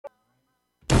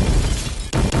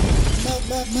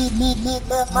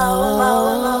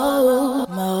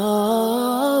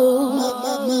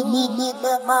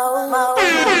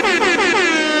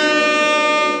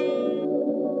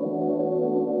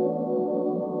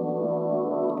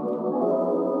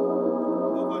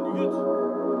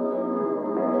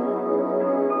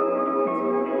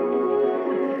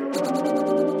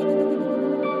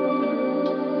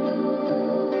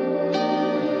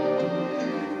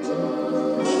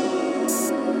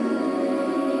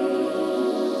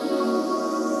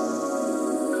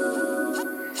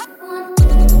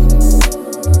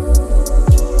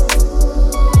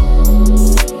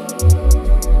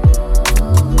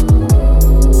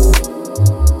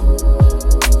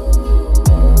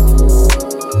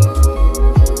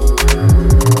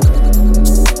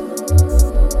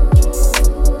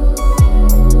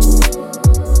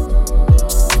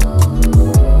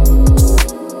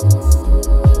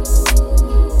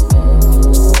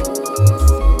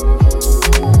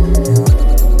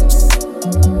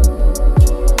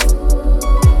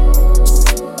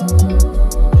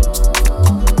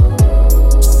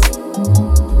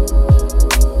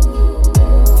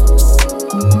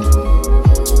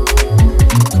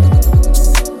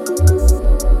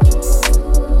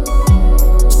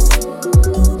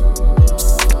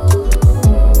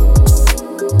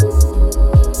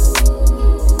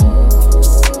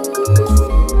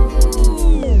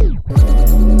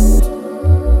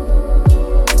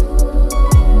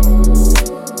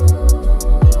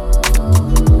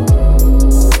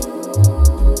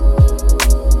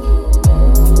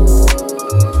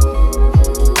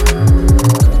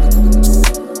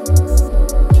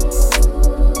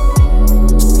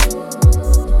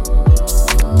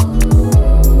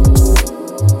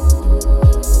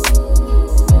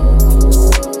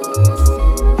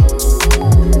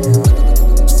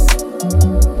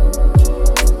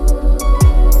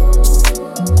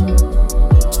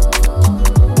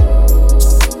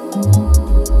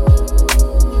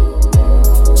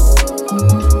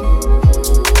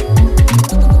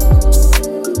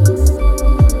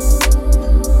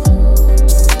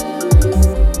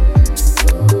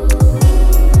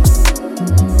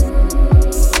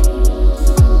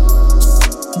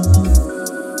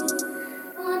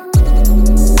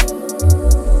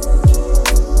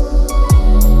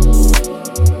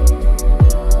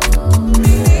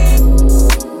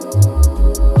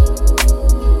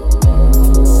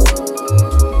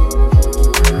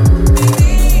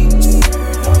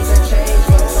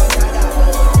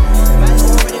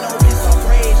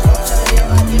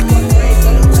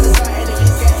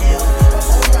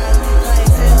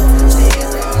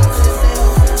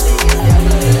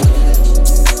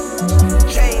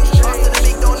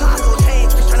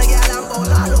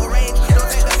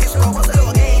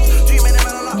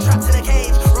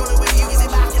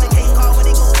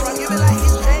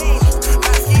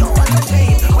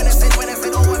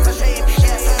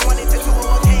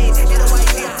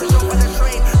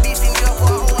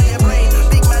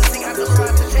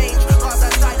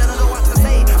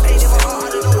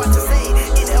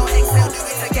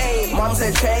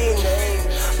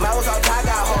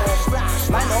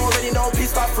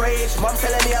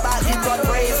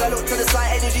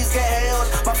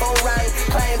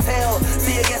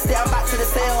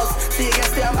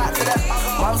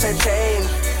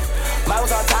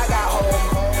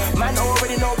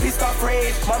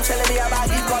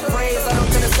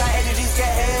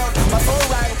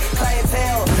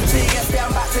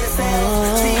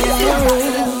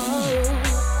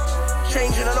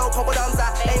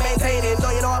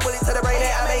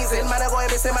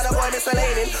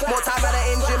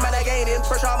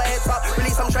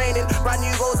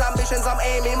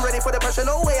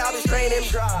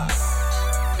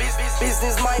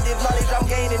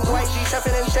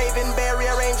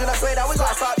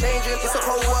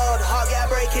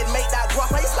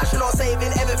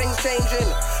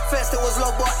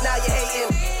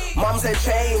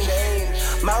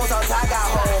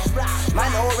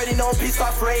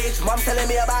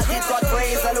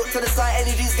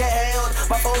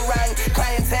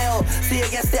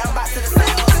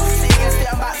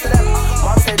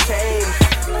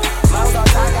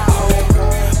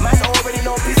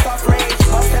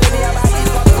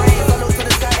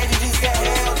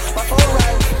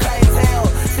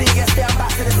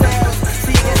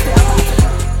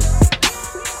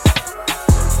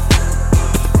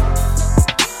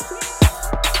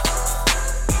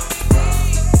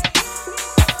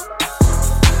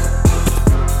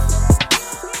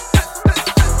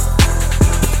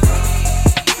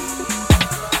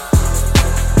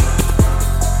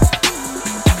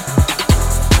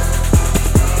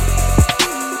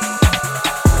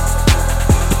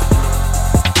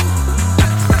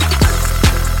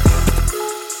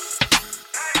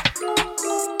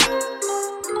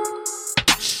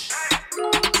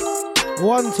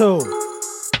Toronto.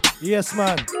 Yes,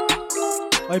 man.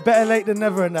 I better late than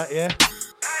never in that, yeah?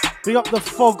 Big up the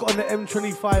fog on the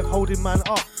M25 holding man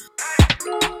up.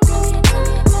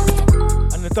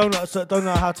 And the donuts that don't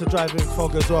know how to drive in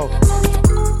fog as well.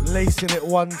 Lacing it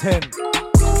 110.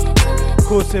 Of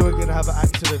course they were going to have an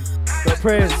accident. But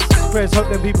prayers, hope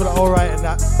them people are alright in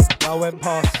that I went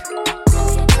past.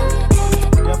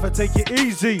 You have to take it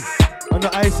easy on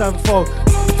the ice and fog.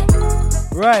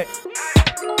 Right.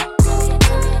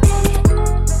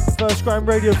 First Grime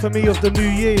Radio for me of the new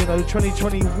year,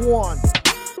 2021.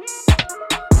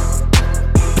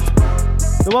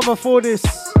 The one before this,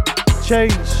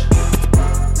 Change.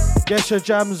 Gesha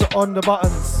Jams on the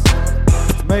buttons.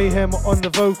 Mayhem on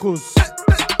the vocals.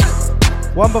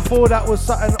 One before that was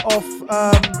something off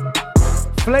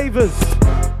Flavors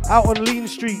out on Lean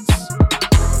Streets.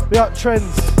 We got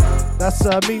Trends. That's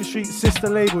Mean Street sister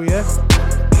label, yeah?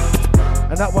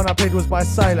 And that one I played was by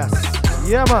Silas.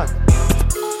 Yeah, man.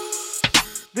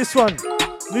 This one,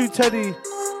 New Teddy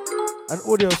and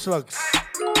Audio Slugs.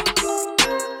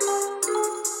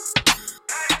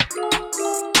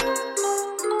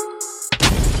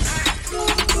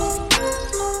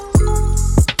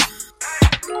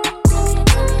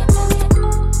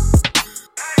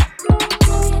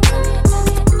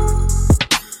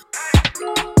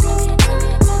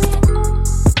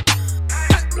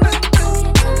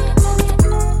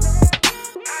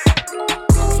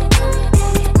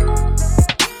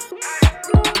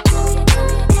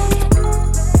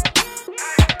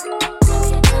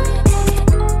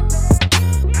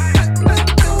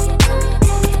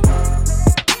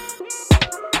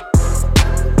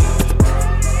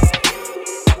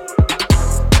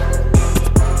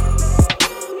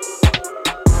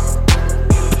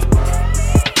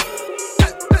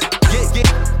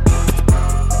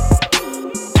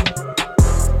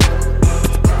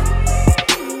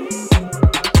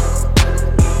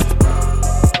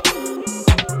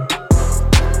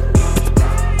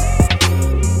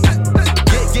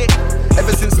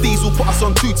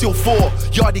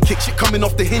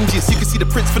 Off the hinges, you can see the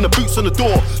prints from the boots on the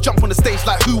door. Jump on the stage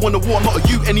like who won the war, not a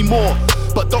you anymore.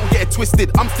 But don't get it twisted,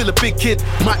 I'm still a big kid.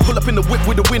 Might pull up in the whip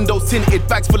with the windows tinted.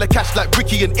 Bags full of cash like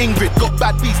Ricky and Ingrid. Got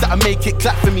bad beats that'll make it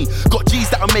clap for me. Got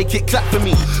G's that'll make it clap for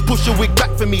me. Push your wig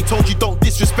back for me. Told you don't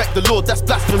disrespect the Lord, that's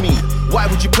blasphemy. Why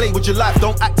would you play with your life?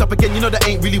 Don't act up again, you know that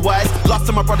ain't really wise. Last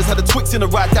time my brothers had a Twix in a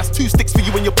ride. That's 2 sticks for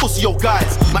you and your pussy old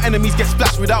guys. My enemies get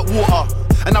splashed without water.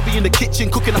 And I'll be in the kitchen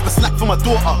cooking up a snack for my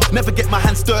daughter. Never get my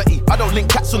hands dirty, I don't link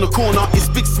cats on the corner. It's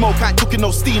big smoke, I ain't cooking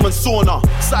no steam and sauna.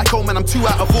 Psycho man, I'm too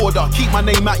out of order. Keep my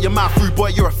name out your mouth, rude boy,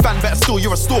 you're a fan, better still,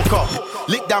 you're a stalker.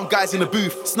 Lick down guys in the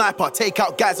booth, sniper, take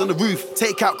out guys on the roof.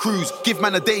 Take out crews, give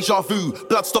man a deja vu.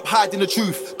 Blood stop hiding the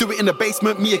truth, do it in the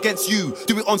basement, me against you.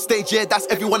 Do it on stage, yeah, that's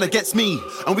everyone against me.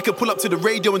 And we can pull up to the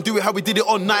radio and do it how we did it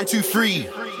on 923.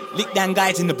 Lick down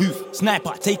guys in the booth,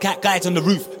 sniper, take out guys on the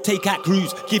roof. Take out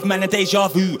crews, give man a deja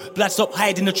vu. Blood stop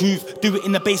hiding the truth, do it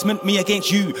in the basement, me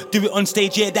against you. Do it on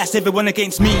stage, yeah, that's everyone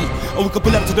against me. Or we could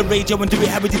pull up to the radio and do it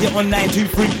how we did it on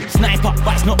 923. Sniper,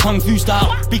 but it's not Kung Fu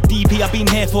style. Big DP, I've been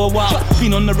here for a while.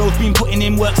 Been on the road, been putting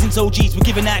in work since OGs. We're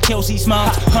giving out Chelsea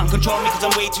smiles. Can't control me cause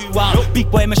I'm way too wild.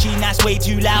 Big boy machine, that's way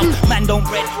too loud. Man don't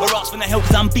bread or ask for the hell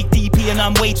cause I'm big DP and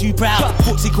I'm way too proud.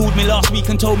 Footsie called me last week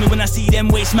and told me when I see them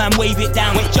waste man, wave it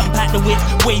down. Jump out the whip,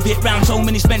 wave it round. So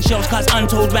many spent shells cause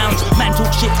untold rounds. Man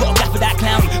talk shit, got a gap for that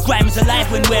clown. Grime is alive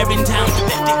when we're in town.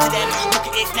 Left it to them, look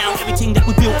at it now. Everything that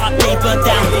we built up, they burnt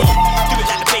down. Do it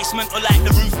like the basement or like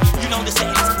the roof. You know the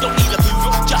settings, don't need a booth.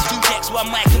 Just 2 decks,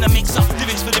 1 mic and a mix up.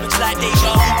 Lyrics for lyrics like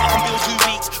deja vu. I can build 2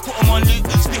 beats, put them on loop.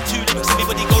 Spit 2 lyrics,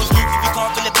 everybody goes loop. If you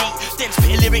can't feel a beat, then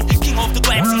spit a lyric. King of the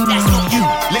grime scene, that's not you.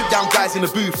 Link down guys in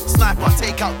the booth, sniper,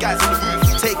 take out guys on the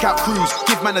roof. Take out crews,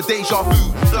 give man a deja vu.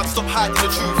 Blood stop hiding the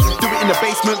truth. Do it in the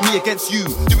basement, me against you.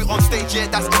 Do it on stage, yeah,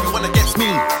 that's everyone against me.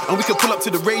 And we can pull up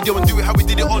to the radio and do it how we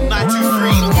did it on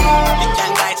 923. Link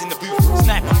down guys in the booth,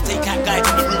 sniper, take out guys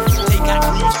on the roof. Take out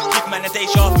crews, give man a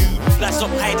deja vu. Blood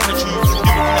stop hiding the truth. Do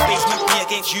it in the basement, me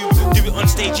against you. Do it on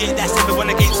stage, yeah, that's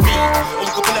everyone against me. Or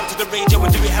we can pull up to the radio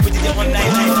and do it how we did it on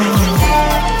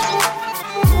 923.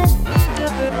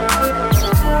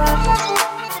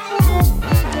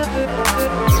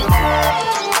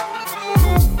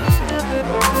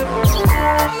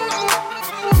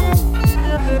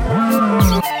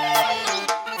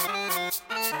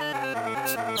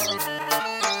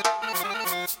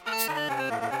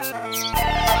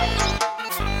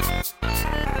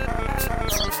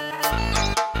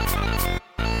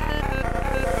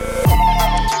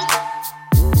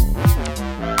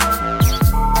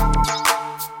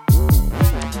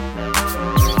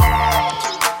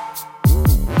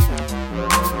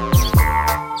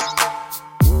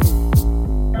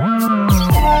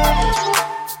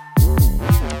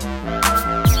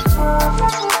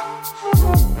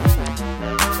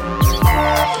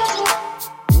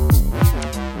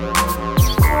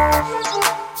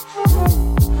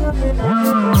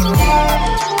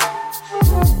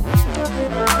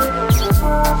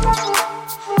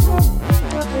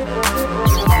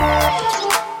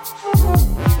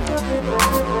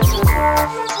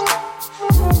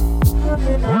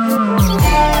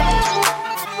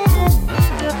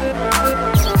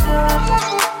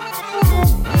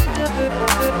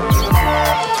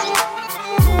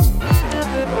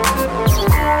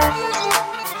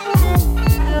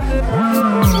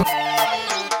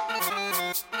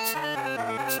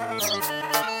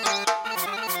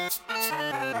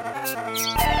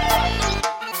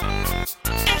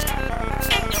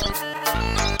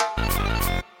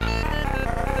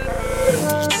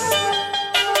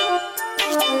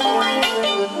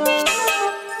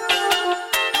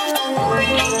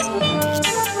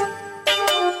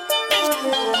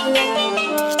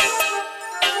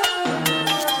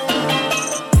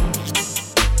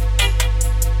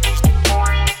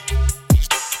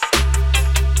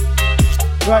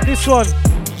 Right, this one,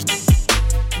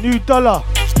 New Dollar.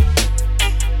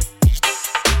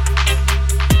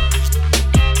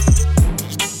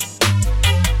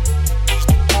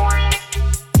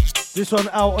 This one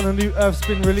out on a new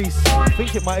Earthspin release. I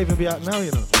think it might even be out now,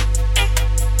 you know.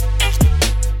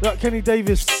 Big up Kenny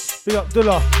Davis, big up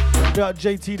Dullah, big up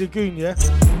JT the Goon, yeah?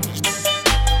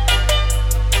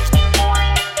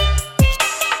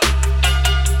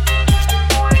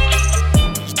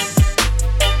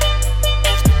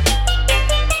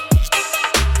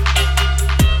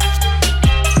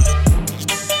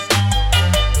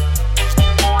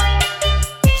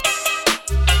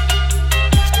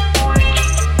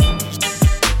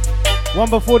 One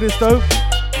before this though,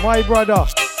 My Brother,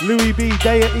 Louis B,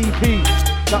 Daya EP,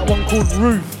 that one called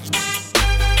Roof.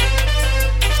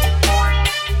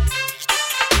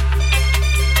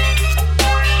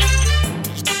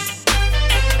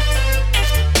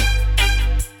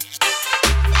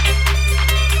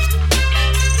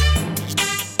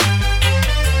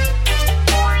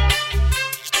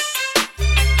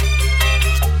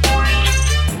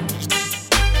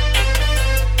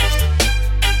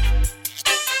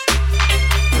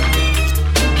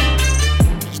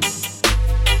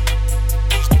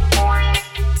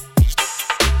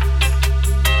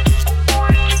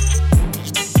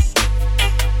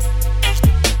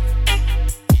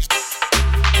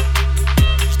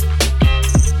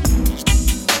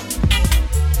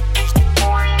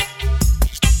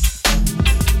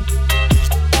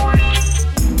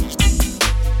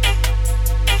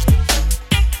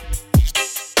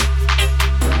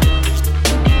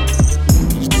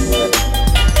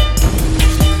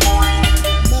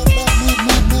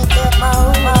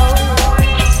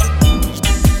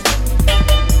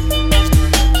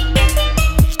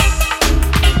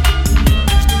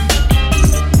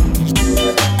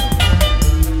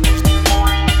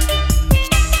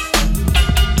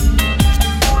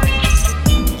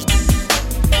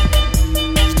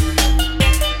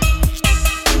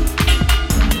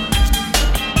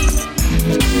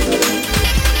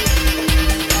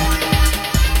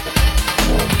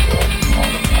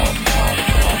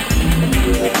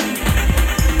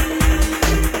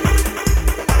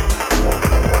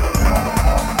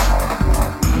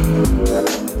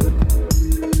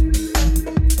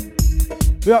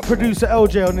 We got producer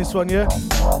LJ on this one, yeah?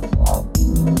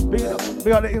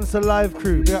 We got the Insta Live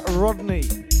crew. We got Rodney.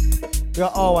 We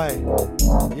got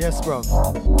RY. Yes, bro.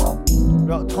 We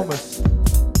got Thomas.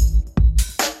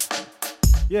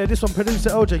 Yeah, this one,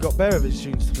 producer LJ got bare of his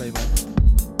tunes to play,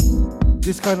 man.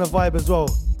 This kind of vibe as well.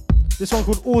 This one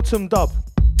called Autumn Dub.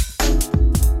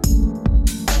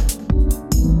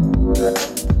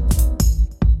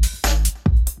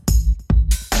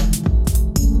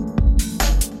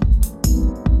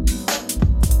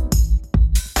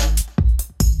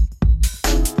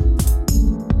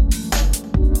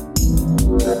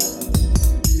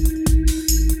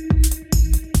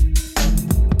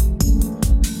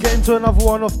 To another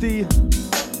one off the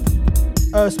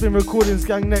Earthspin Recordings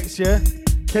gang next, yeah?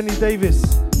 Kenny Davis,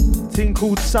 thing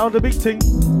called Sound a Big Ting.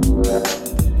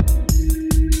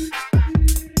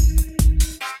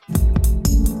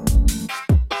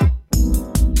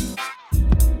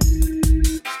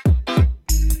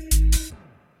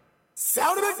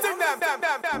 Sound a Big Ting,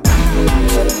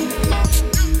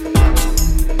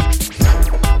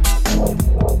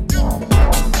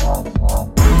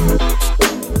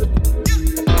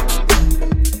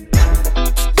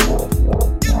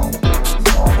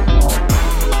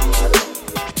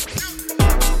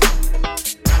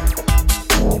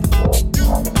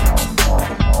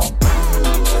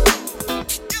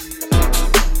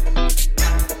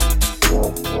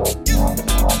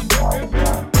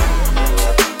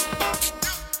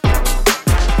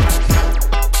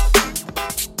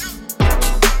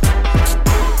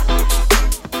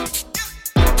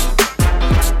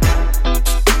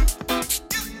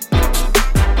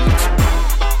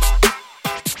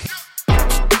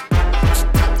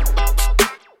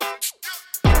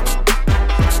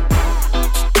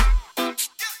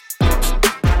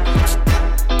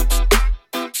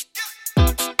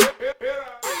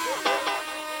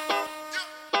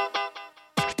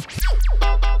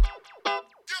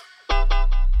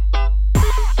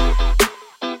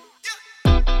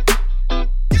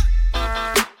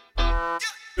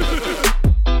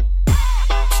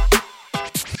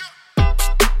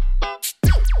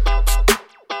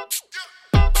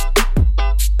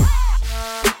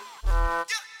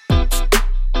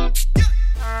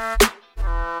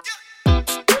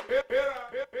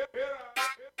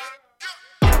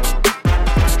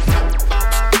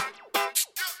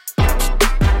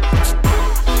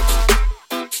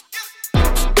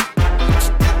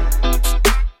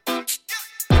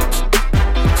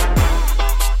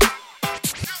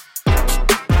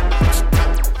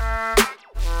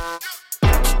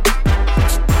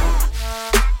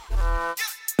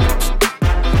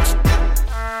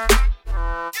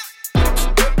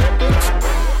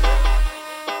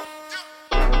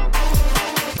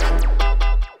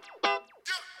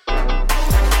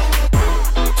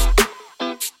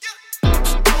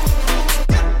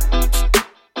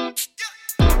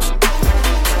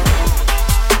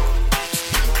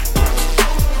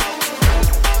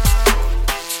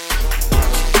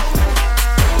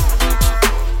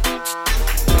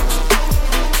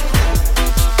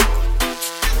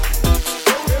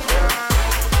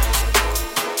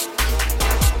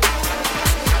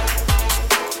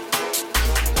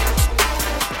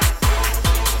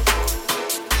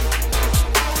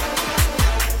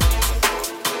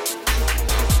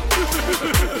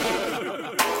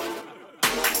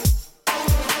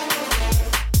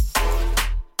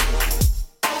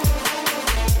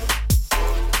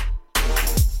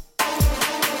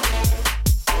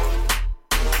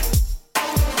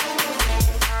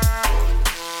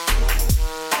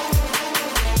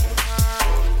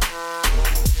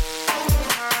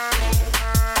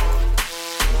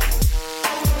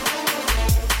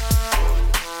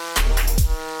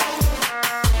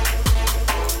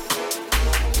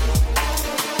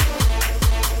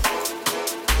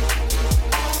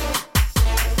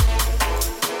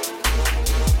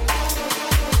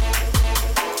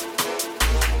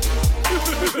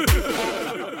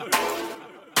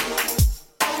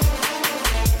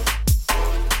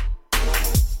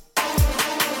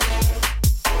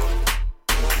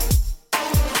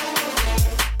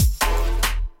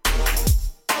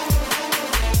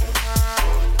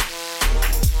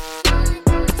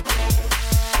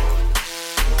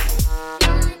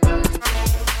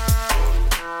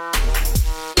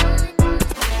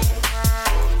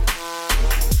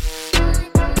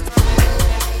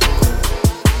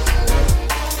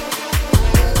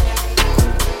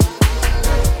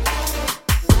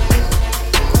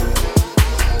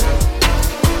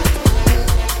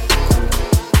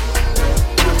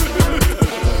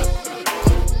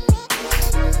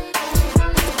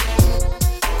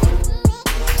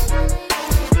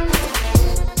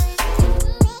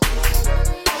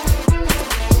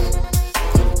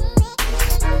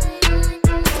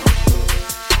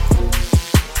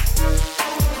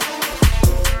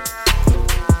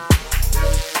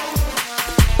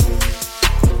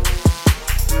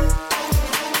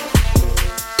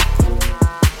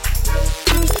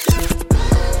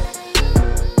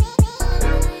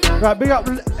 Right, big up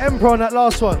Emperor on that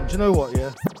last one. Do you know what,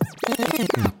 yeah?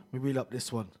 We wheel up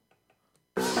this one.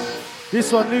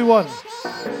 This one, new one.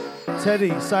 Teddy,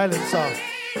 Silencer.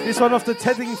 This one off the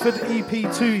Teddingford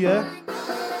EP2, yeah?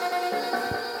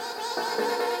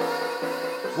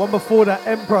 One before that,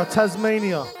 Emperor,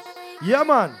 Tasmania. Yeah,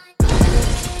 man.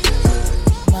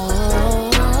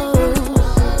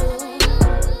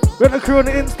 We got the crew on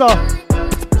the Insta.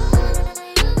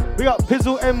 We got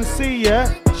Pizzle MC,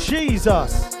 yeah?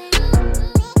 Jesus.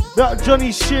 We got Johnny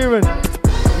Sheeran.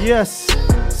 Yes.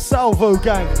 Salvo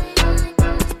Gang.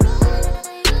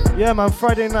 Yeah, man,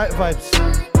 Friday night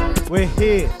vibes. We're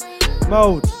here.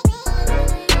 Mode.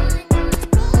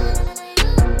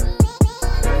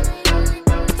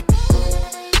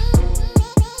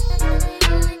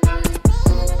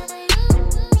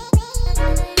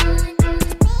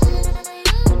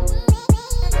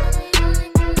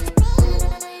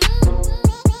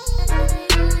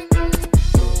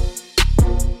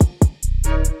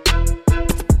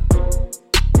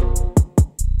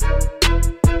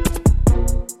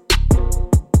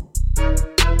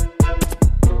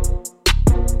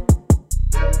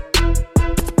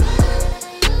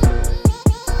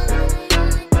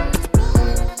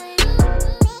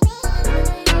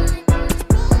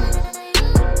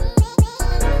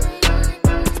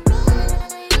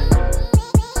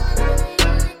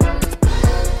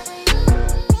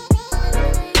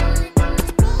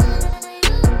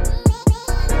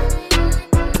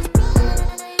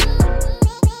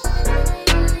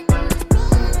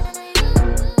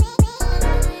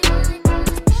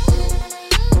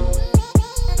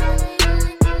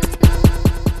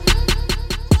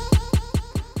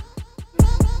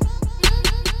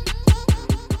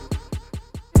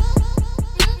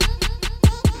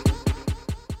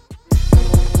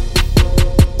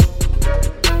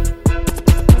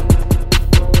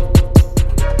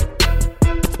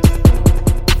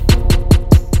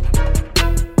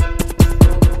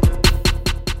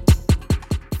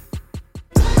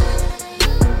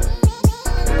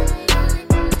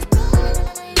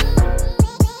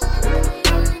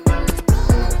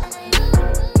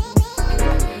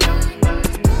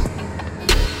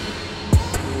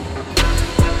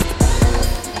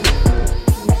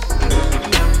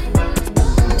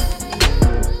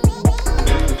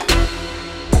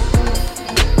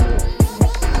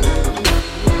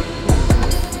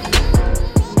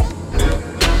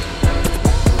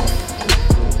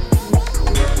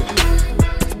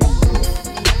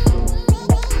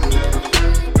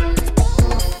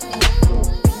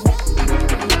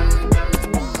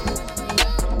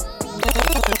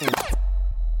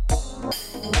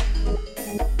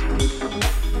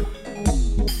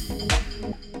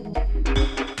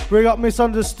 Bring up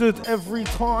Misunderstood every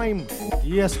time.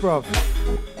 Yes, bruv.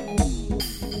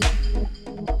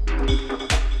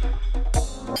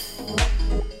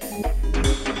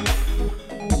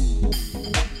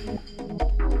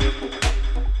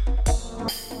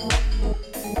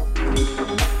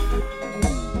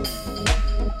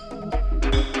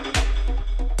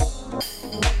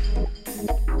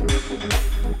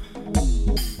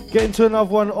 Get into another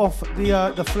one off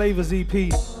the Flavors EP,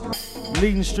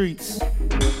 Lean Streets.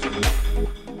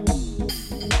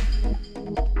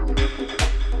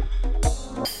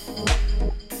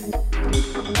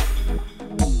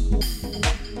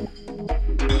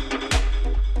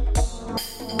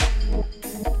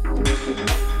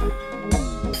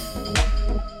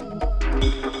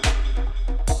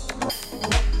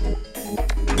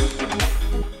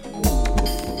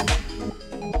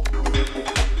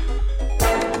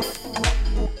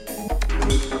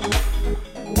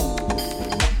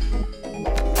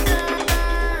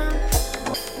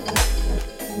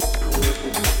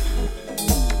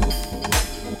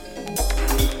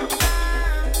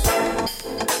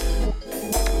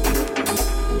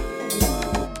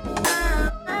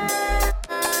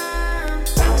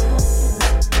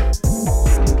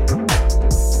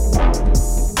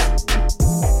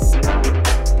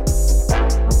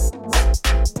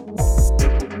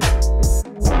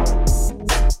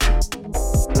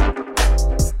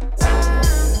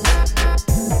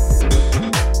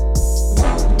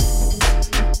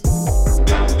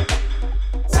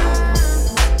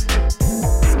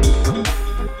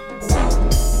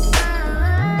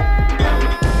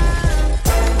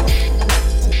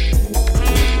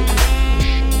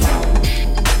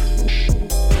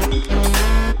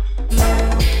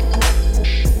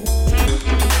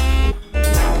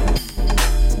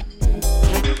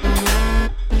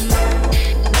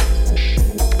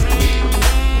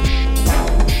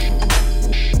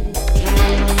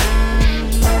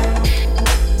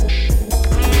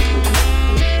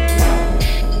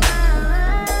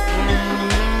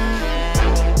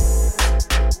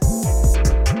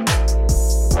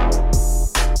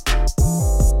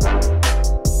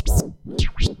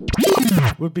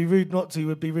 Would be rude not to.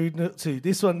 Would be rude not to.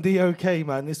 This one, DOK,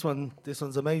 man. This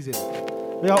one's amazing.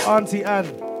 We out Auntie Anne.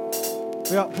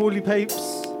 We out Paulie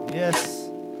Papes. Yes.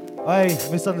 Aye,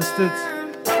 misunderstood.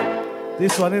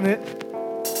 This one, innit?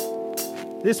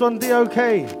 This one, DOK.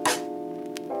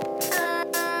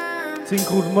 Thing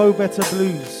called Mo Better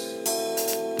Blues.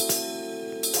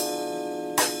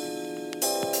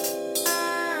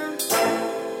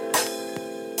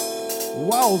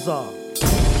 Wowza.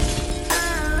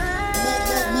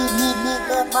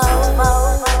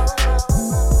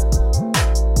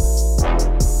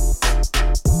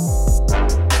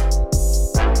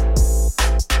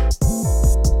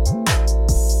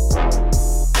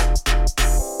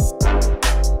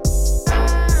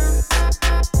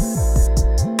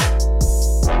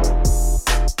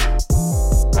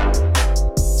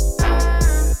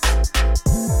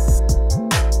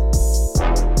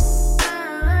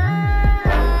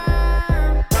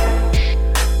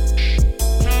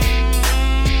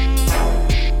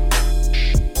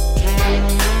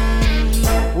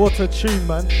 What a tune,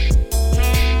 man.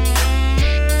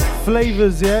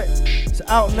 Flavors, yeah? It's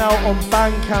out now on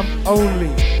Bandcamp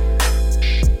only.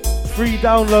 Free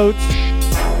downloads.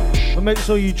 But make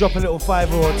sure you drop a little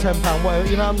 £5 or £10, whatever,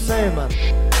 you know what I'm saying, man?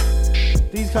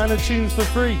 These kind of tunes for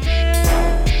free.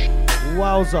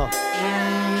 Wowza.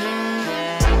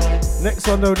 Next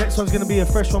one though, next one's gonna be a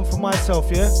fresh one for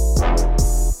myself, yeah?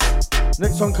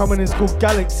 Next one coming is called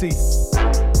Galaxy.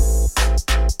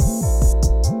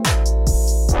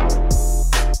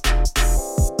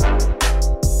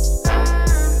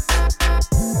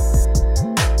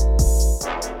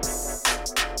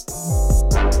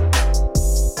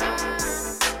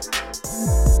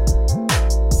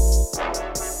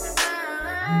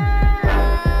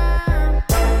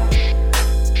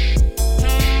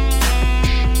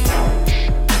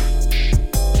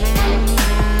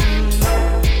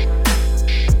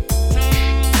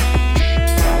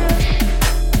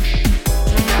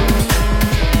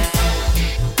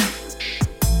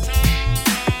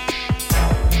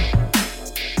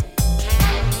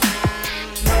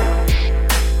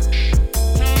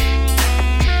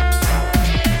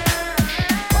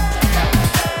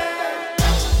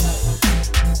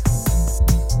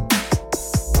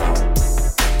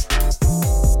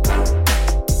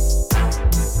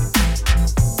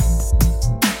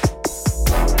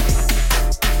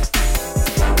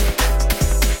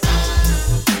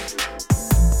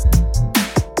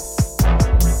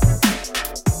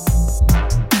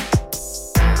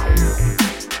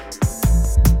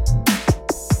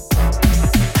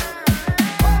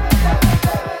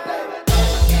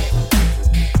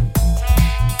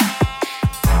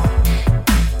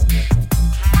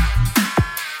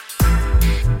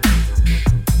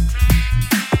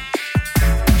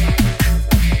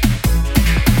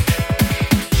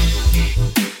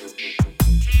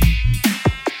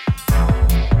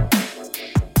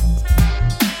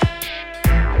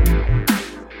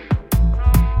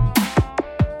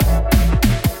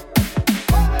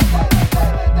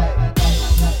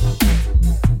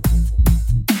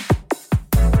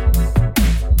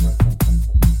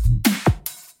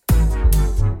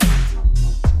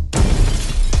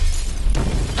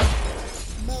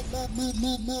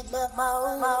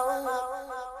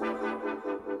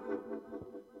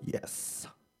 Yes.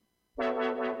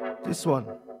 This one,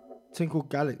 thing called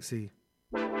Galaxy.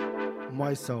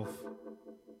 Myself.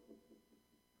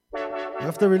 I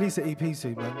have to release an EP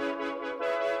soon, man.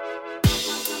 I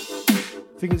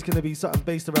think it's gonna be something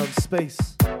based around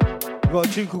space. We've got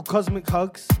a tune called Cosmic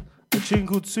Hugs, a tune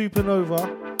called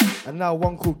Supernova, and now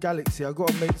one called Galaxy. I've got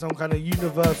to make some kind of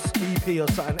universe EP or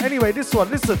something. Anyway, this one,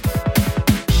 listen.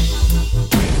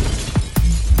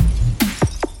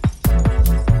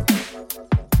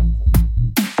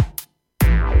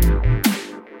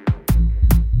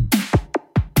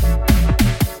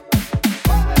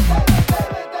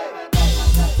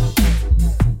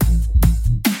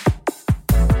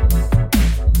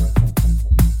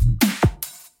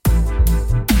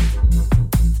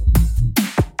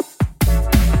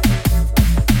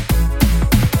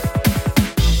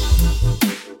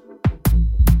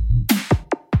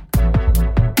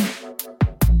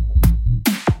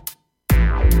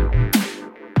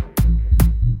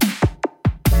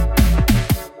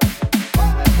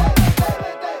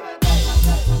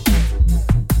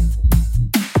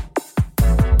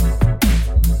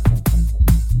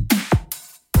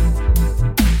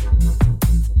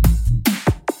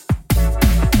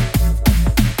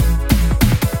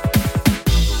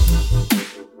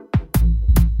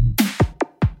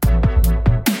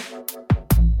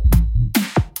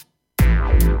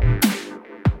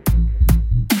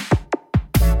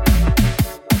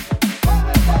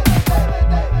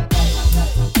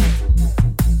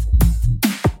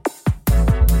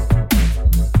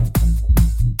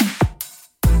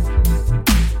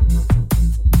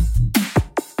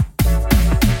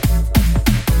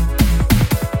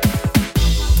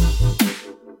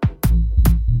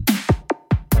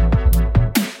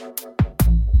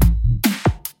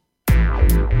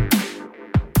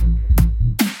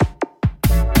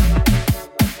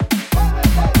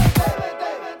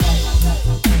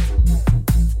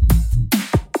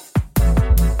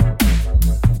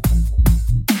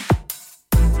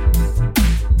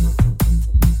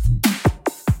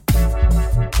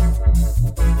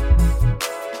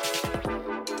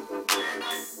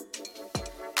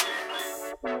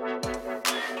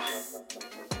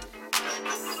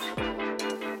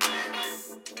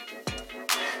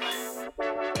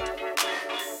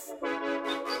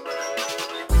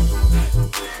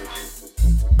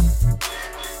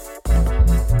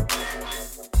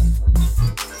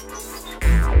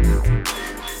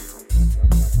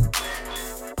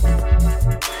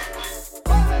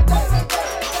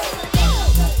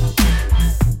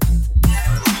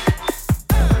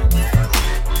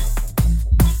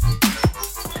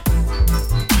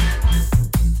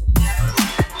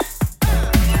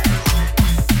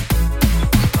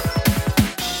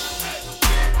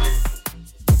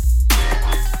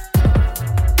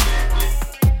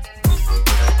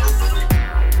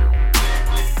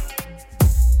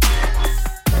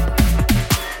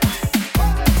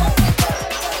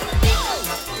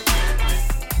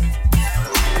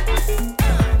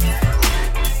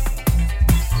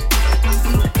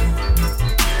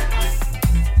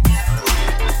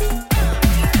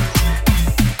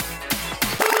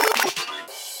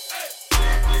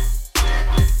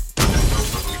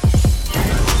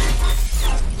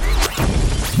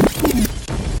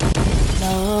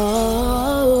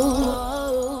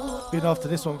 after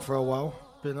this one for a while.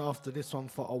 Been after this one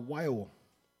for a while.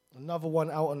 Another one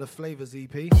out on the Flavors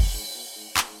EP.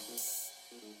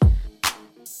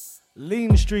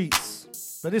 Lean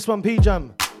Streets. But this one,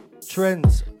 P-Jam.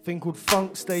 Trends. Thing called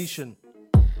Funk Station.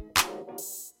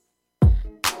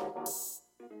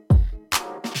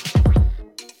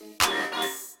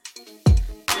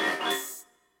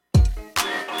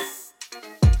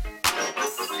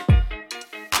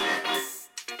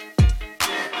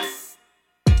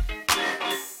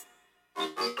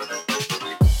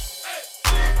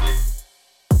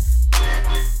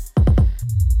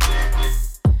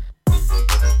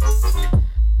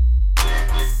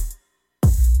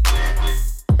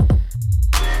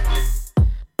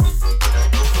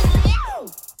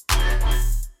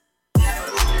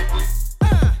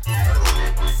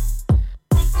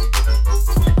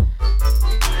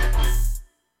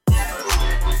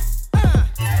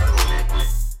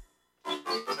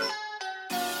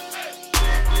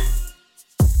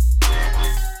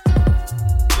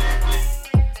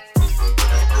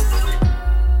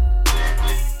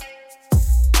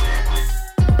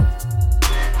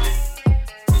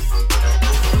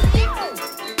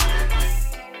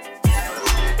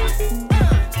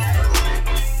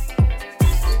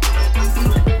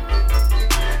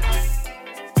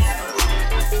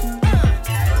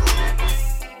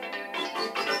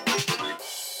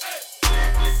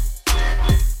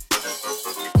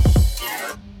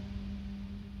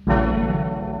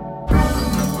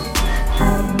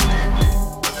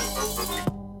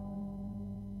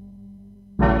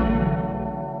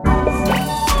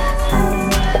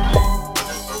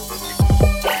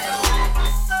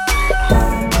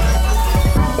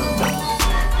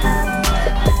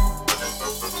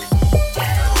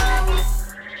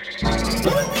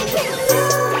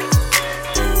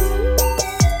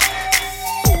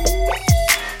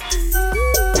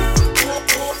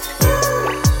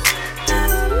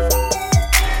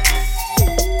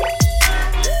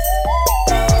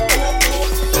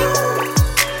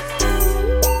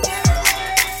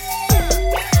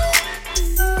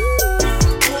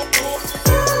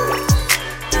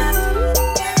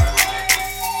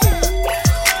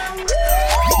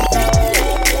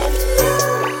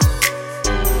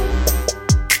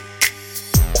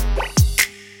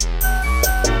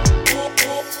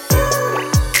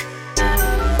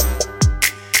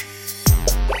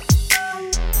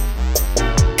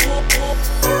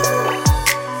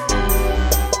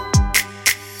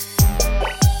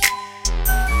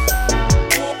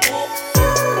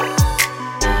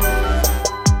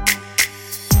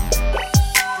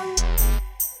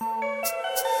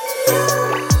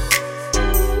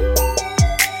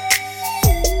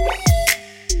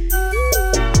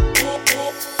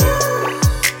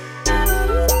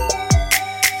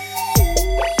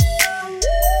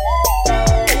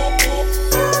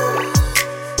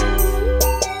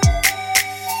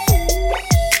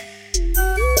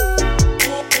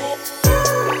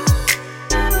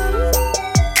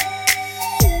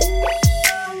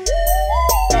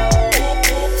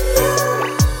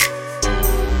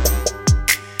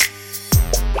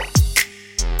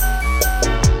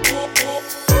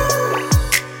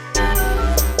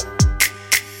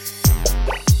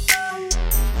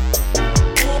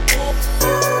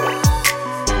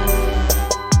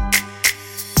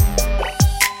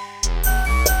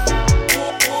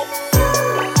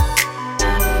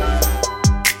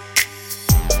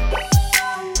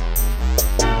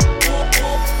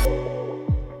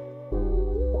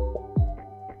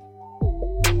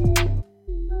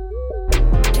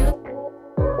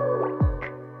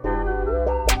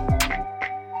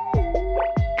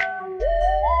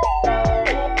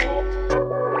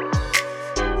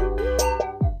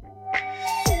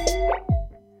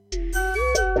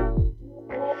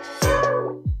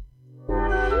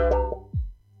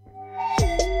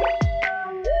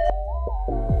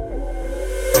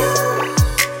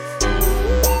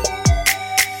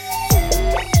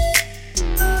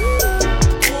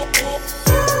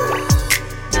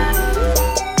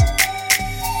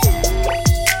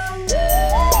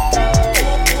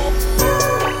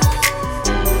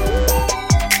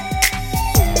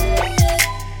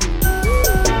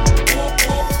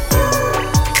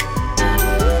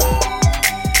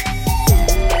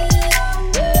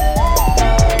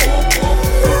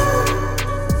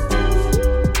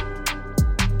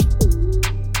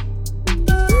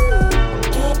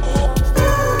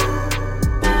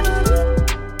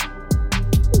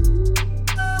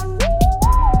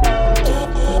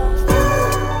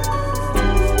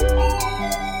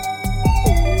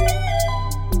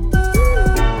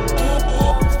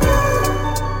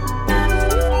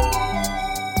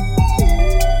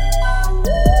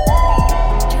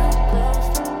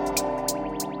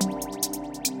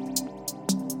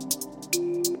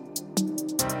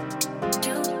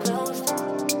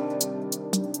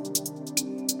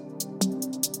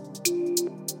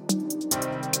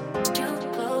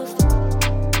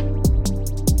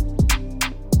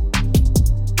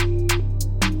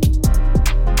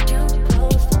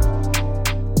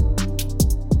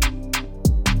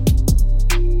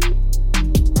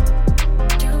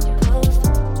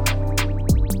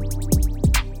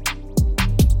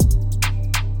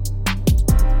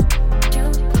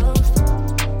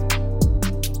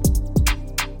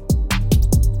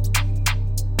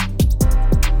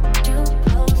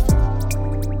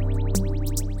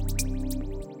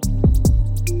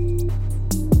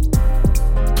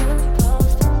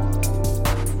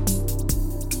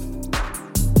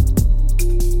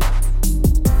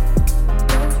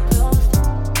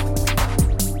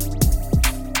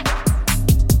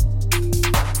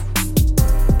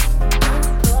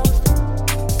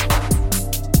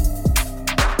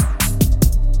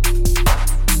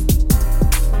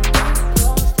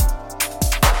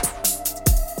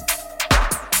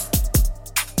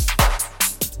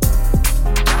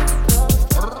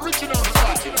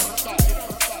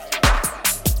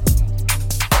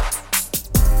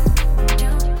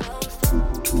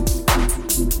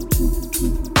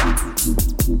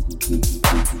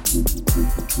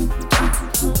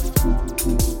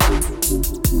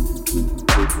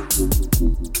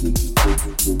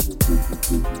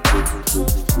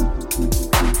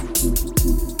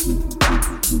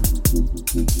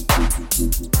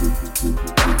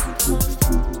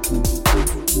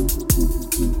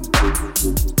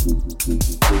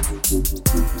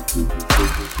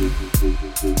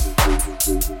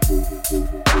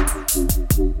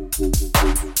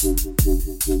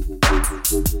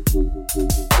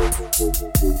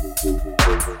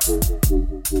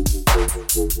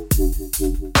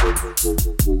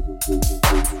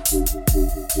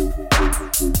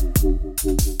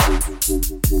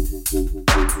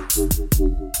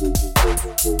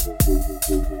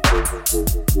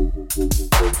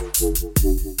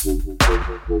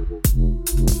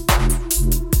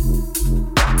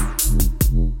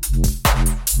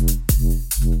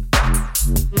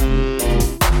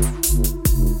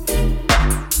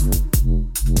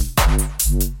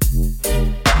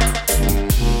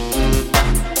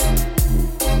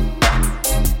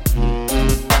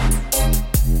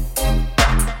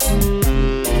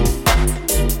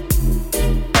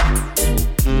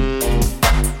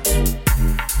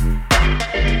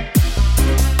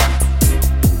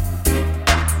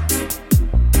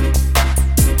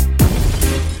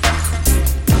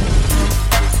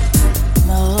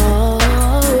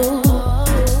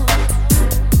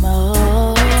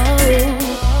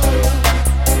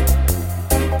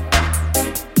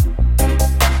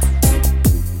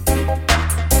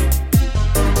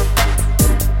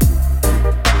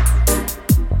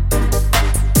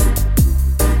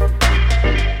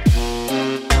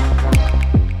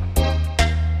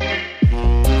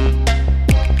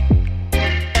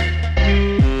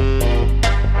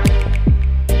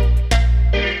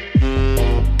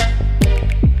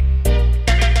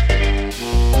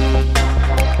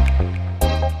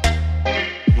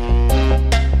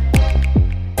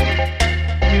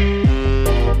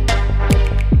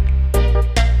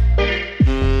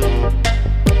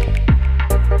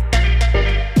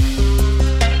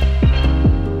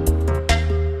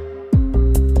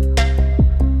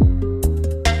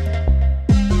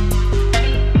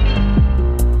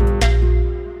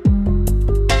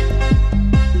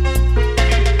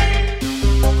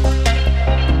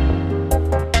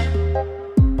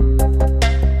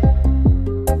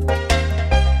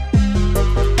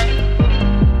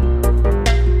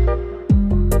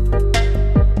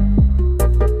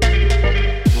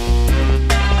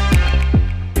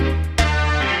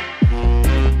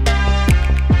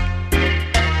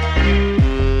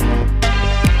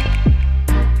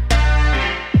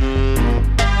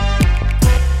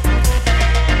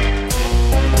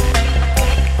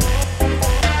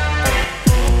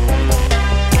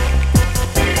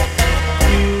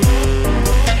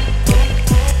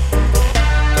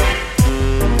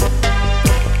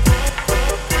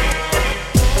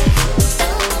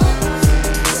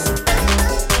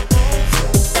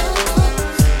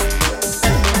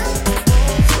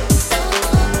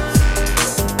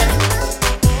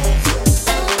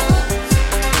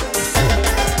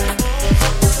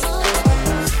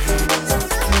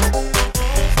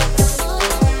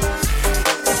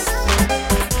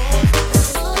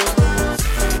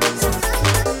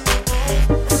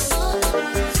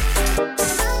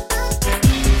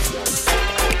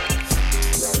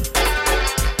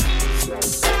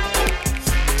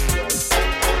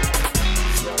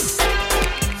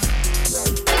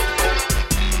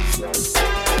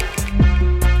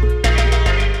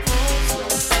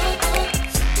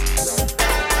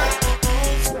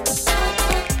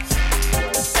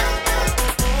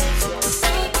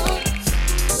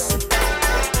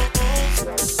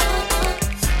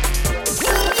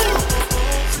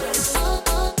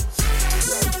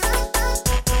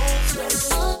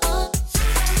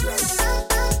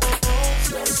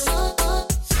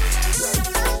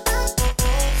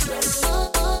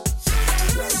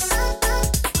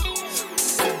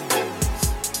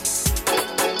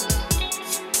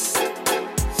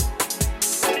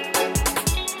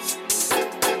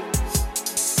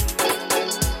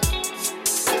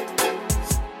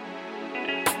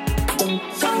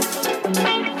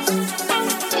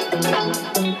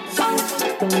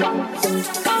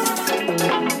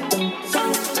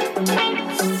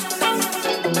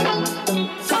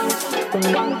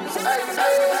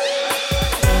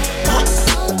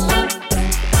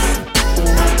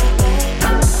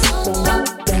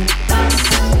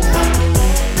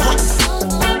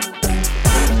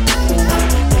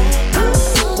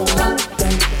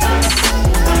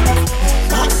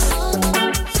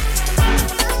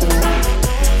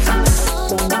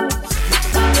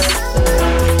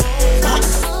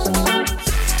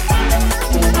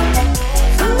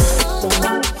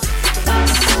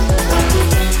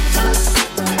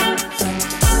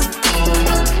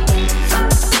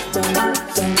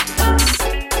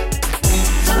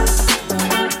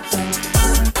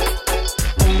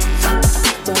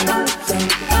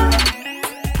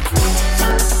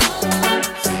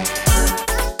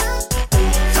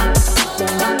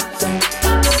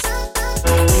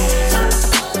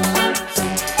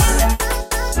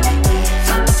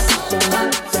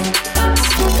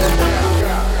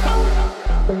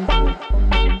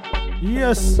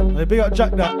 Hey, big up Jack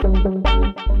that.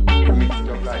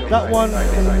 That one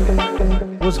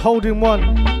was Holding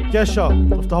One,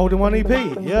 Gesha, of the Holding One EP,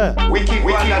 yeah.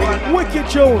 Wicked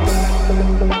tune.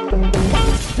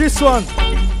 This one,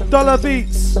 Dollar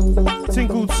Beats, thing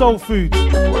called Soul Food.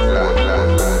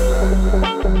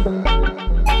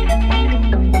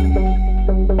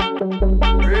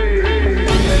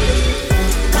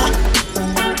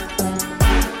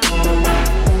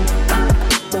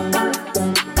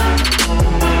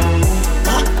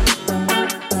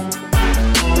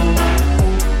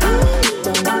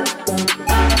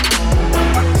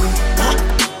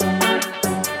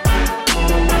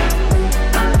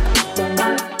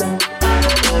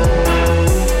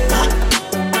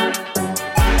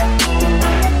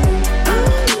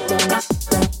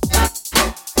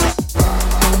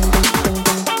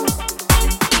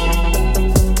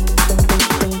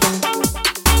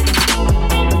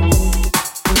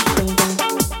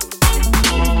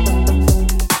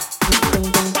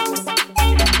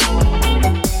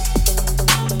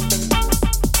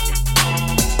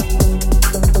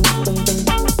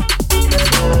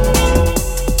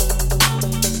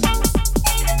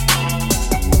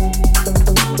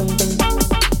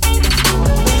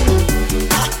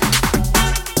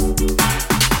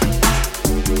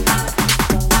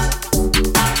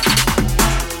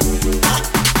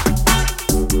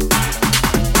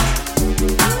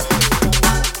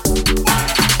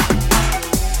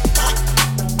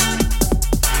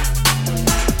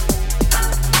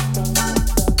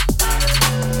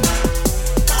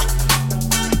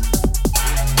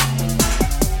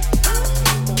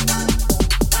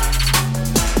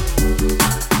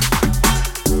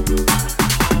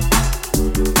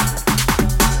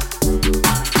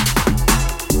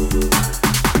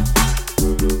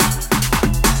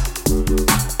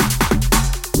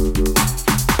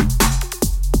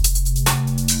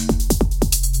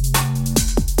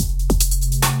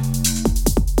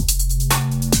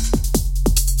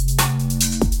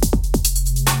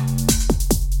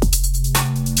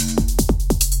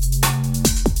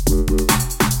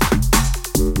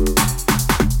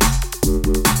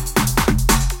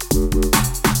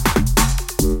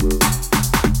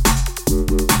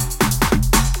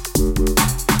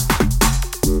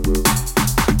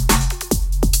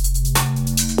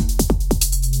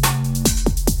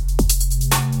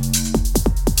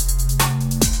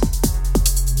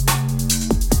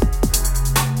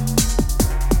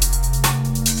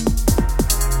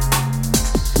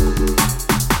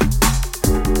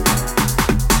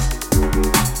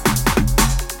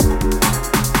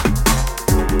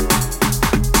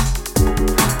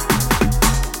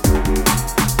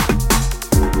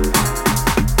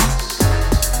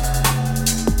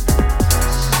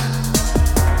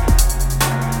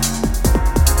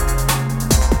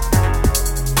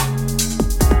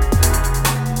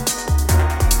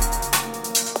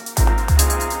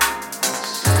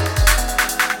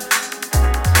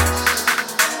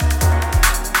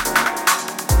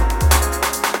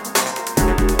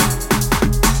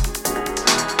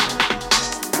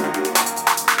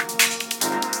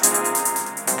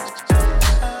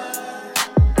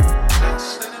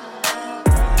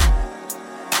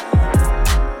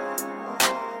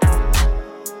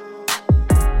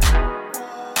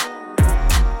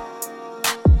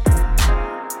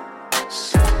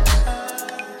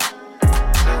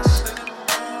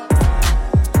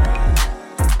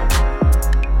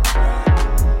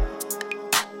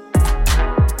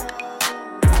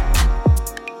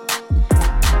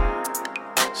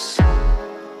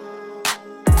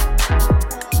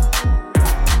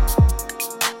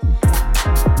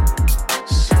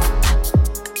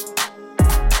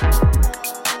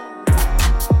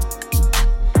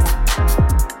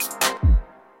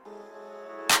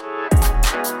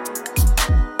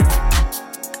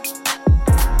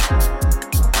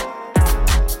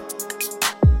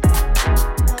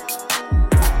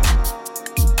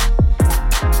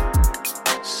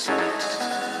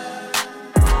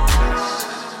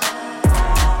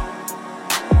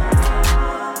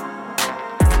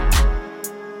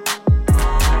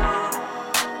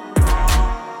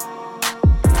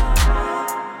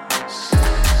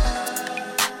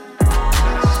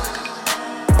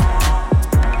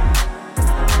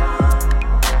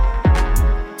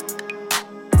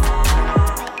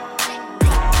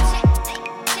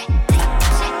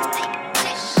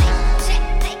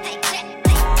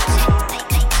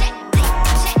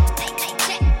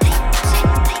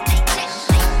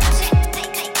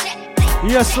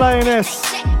 Yes, Lioness.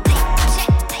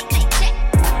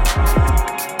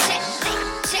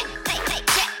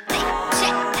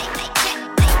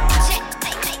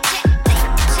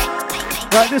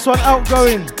 Right, this one,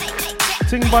 Outgoing.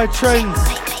 Ting by Trends.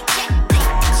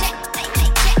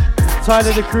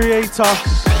 Tyler the Creator.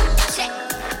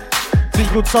 Ting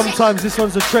called Sometimes. This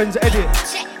one's a Trends edit.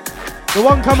 The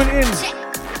one coming in.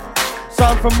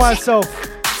 Something from myself.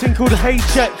 Ting called Hey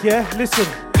Check, yeah? Listen.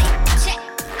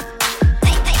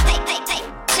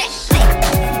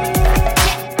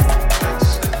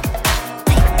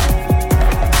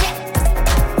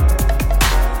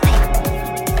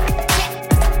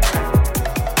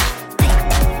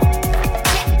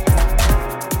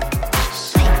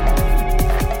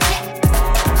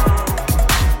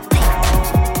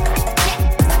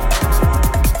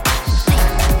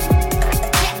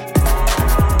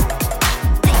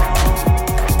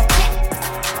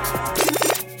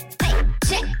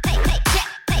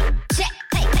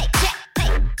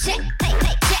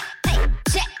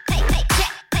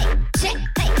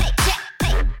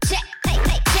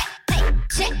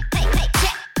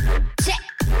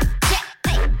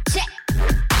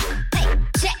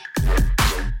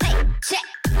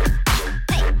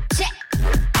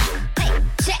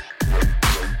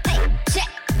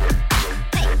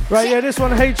 Right, yeah, this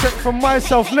one, Hey Check from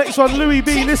myself. Next one, Louis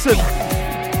B, listen.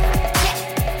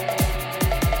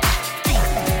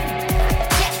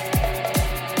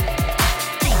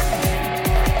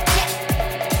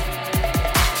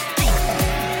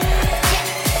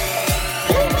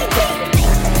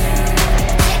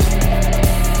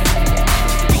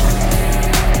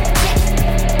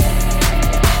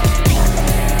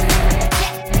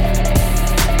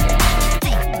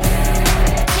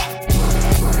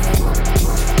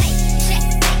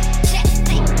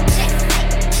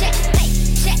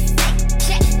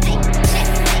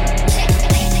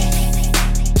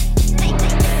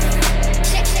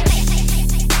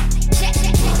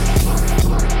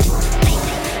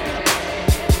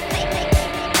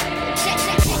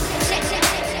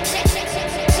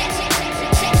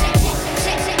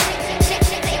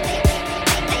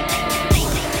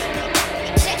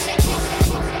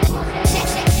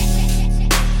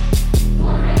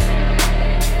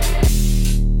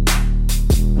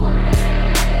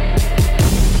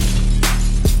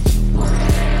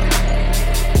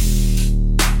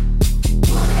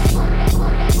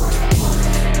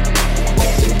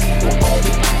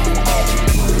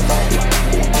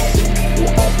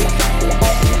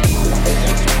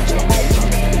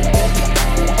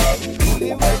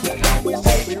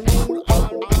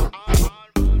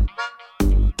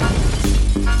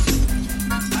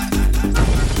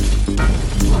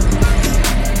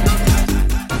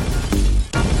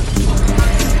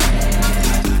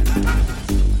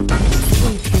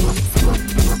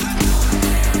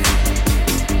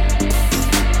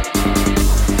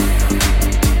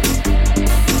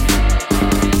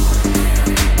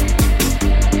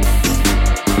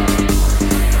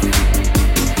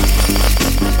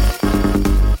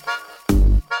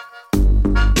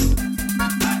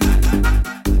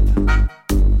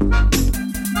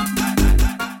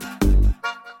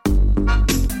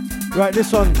 Right,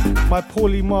 this one, my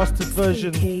poorly mastered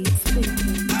version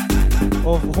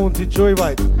of Haunted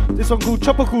Joyride. This one called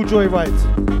Tropical Joyride.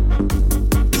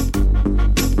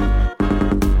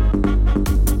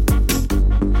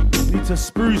 Need to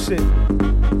spruce it.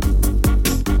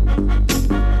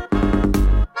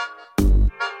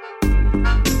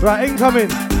 Right, incoming.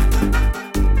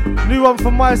 New one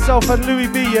for myself and Louis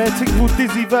B, yeah? Thing called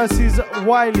Dizzy versus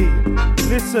Wiley.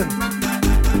 Listen.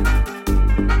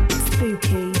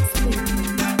 Spooky.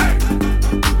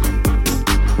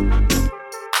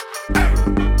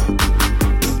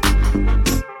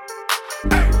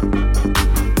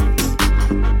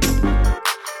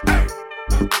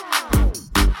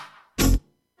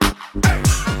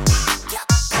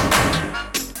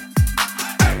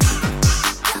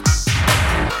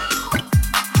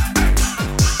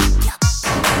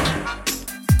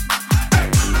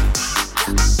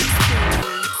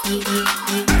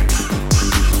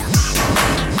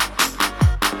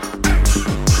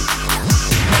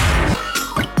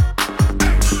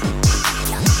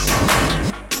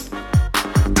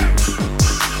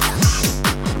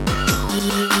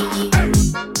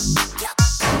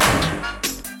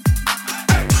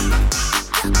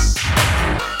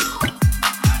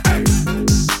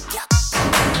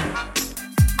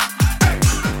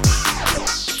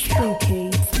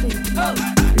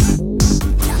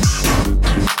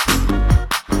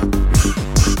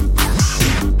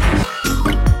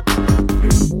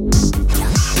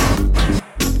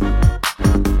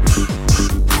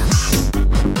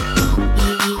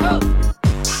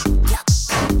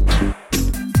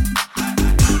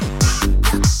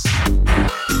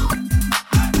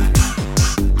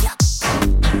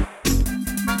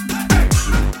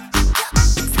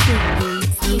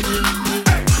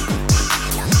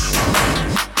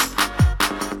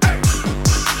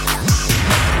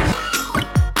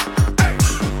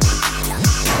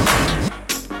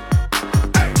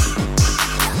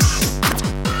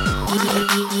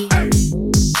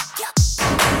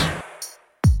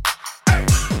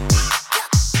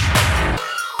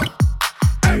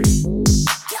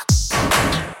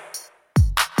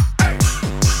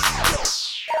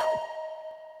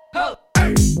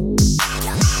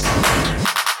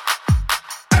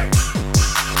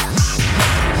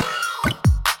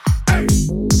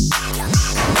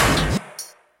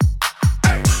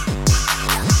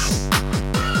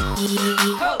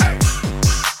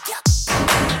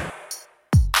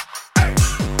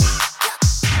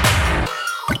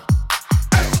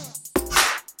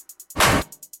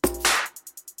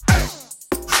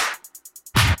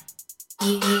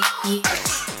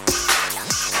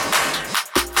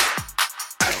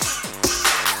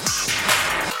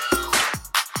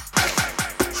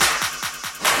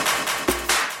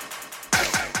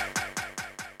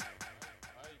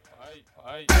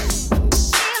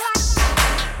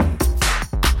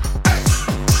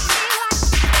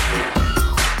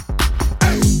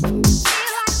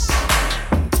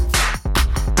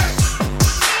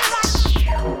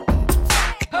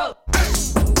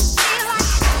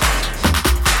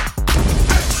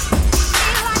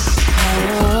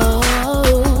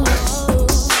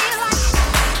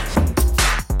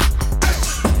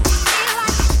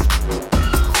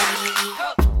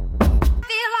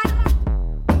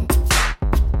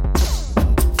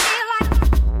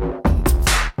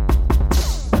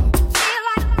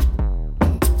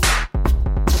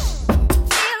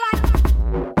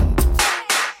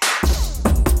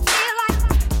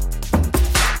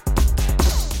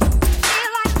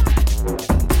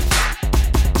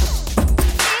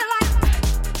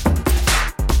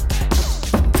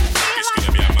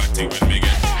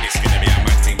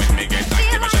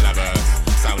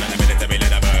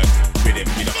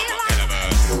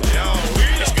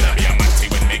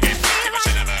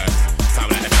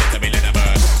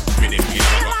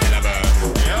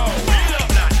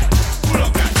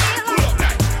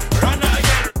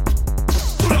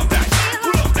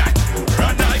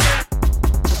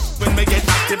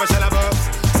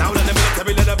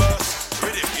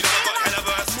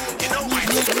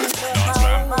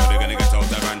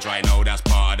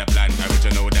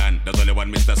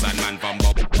 Sandman from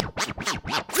Bob.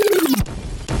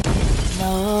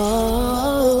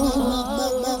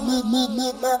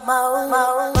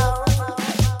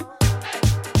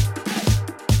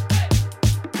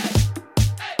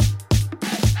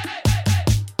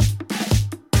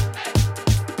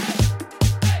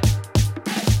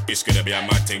 It's gonna be a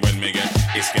mad thing when we get.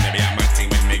 It's gonna be a mad thing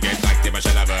when we get active as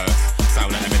Shalaverse.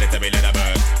 Sound like the military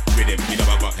letterverse. Rhythm, you know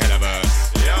I got hella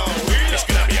verse. It's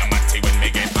gonna be a mad thing when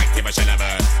we get active as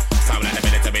Shalaverse. Sound like the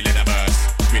military letterverse.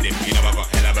 Rhythm, you know I got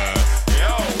hella verse.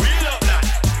 Wheel up that,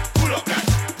 pull up that,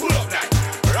 pull up that.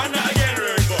 Run that again,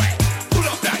 rude boy. Pull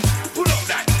up that,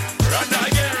 run that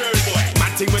again, rude boy.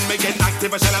 Mad thing when we get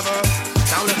active as Shalaverse.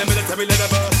 Sound like the military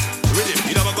letterverse. Rhythm,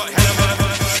 you know I got hella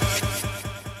verse.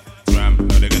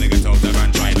 They're gonna get out there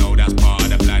and try now, that's part of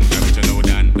the plan. Original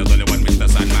Dan, there's only one Mr.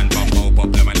 Sandman. Bumbo, pop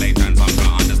them and late and some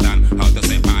can't understand how to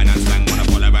say pattern and slang. Wanna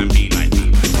follow and be like me.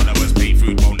 Followers pay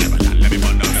food, won't never land. Let me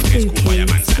burn down the place, cool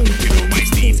fireman Sam. You know my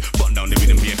steeds, burn down the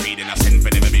rhythm, be a feed. And I send for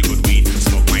them every good weed.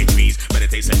 Smoke my trees,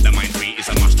 meditate, set the mind free.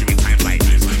 It's a must during times like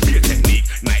this. Be a technique,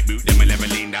 night boot, them a level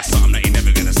lean. That's something that you're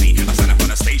never gonna see. I stand up on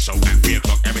a stage show at 3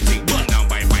 o'clock, everything burn down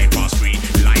by 3:05.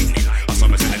 Lightning, I saw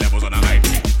me see the levels on a hype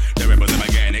team. The rebels never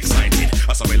getting excited.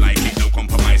 I saw me like it, no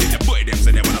compromising. The boy them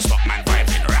say they wanna stop man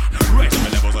vibing. Right on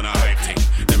the levels on a hype thing.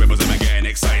 The rebels never getting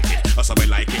excited. I saw me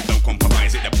like it, no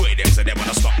compromising. The boy them say they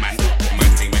wanna stop man.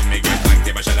 Man thing when me get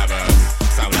active, I shall have a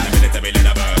sound like the military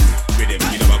letterverse. Rhythm,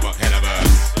 you know I got hella verse.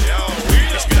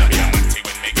 It's gonna be a man thing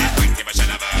when me get active, I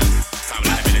shall have a sound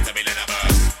like the military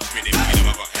letterverse. Rhythm, you know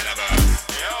I got hella verse.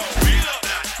 Wheel up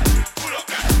that, pull up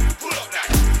that, pull up that.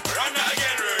 Run that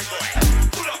again, rude boy.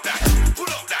 Pull up that,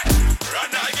 run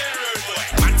that again, rude boy.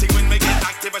 Man thing when me get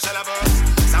active, I shall have a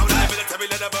sound like the military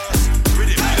letterverse.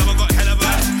 Rhythm, you know I got hella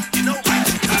verse. You know my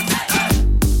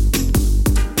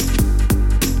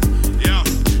yeah,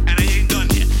 and I ain't done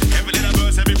yet. Every little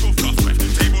verse, every proof off with.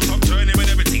 Tabletop turning when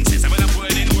everything says. And when I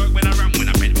put it in work, when I rap, when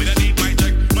I bend, when I need my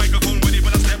check. Microphone ready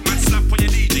when I step, man slap on your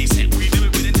DJ set. We do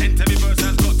it with intent, every verse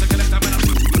has got to collect and when I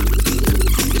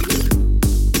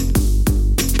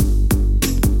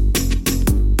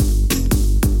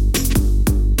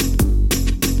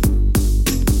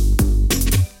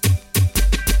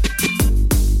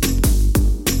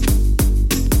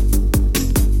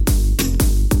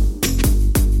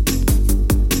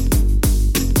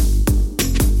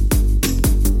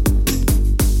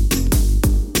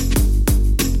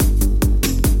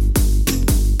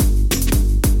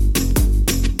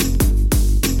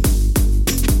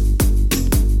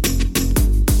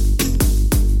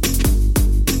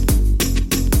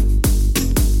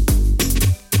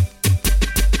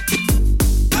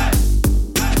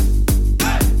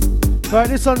Right,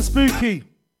 this one's spooky.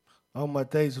 Oh my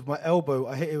days, with my elbow.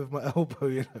 I hit it with my elbow,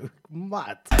 you know.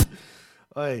 Mad.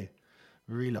 Oi,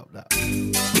 reel up that.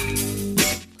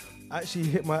 Actually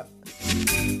hit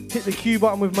the Q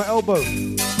button with my elbow.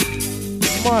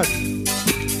 Mad.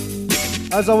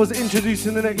 As I was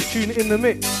introducing the next tune in the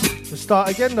mix. To start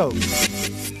again though.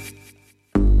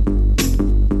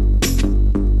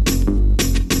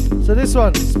 So this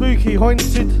one, spooky,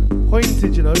 haunted,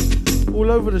 you know, all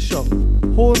over the shop.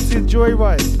 Haunted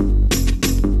Joyride.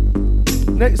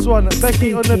 Next one,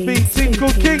 Becky on the beat, thing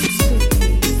called Kings.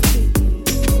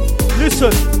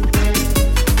 Listen.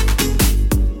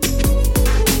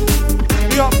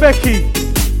 We got Becky.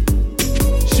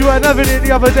 She wasn't having it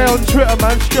the other day on Twitter,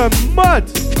 man. She going mad.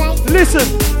 Listen.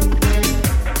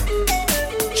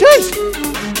 Cheers.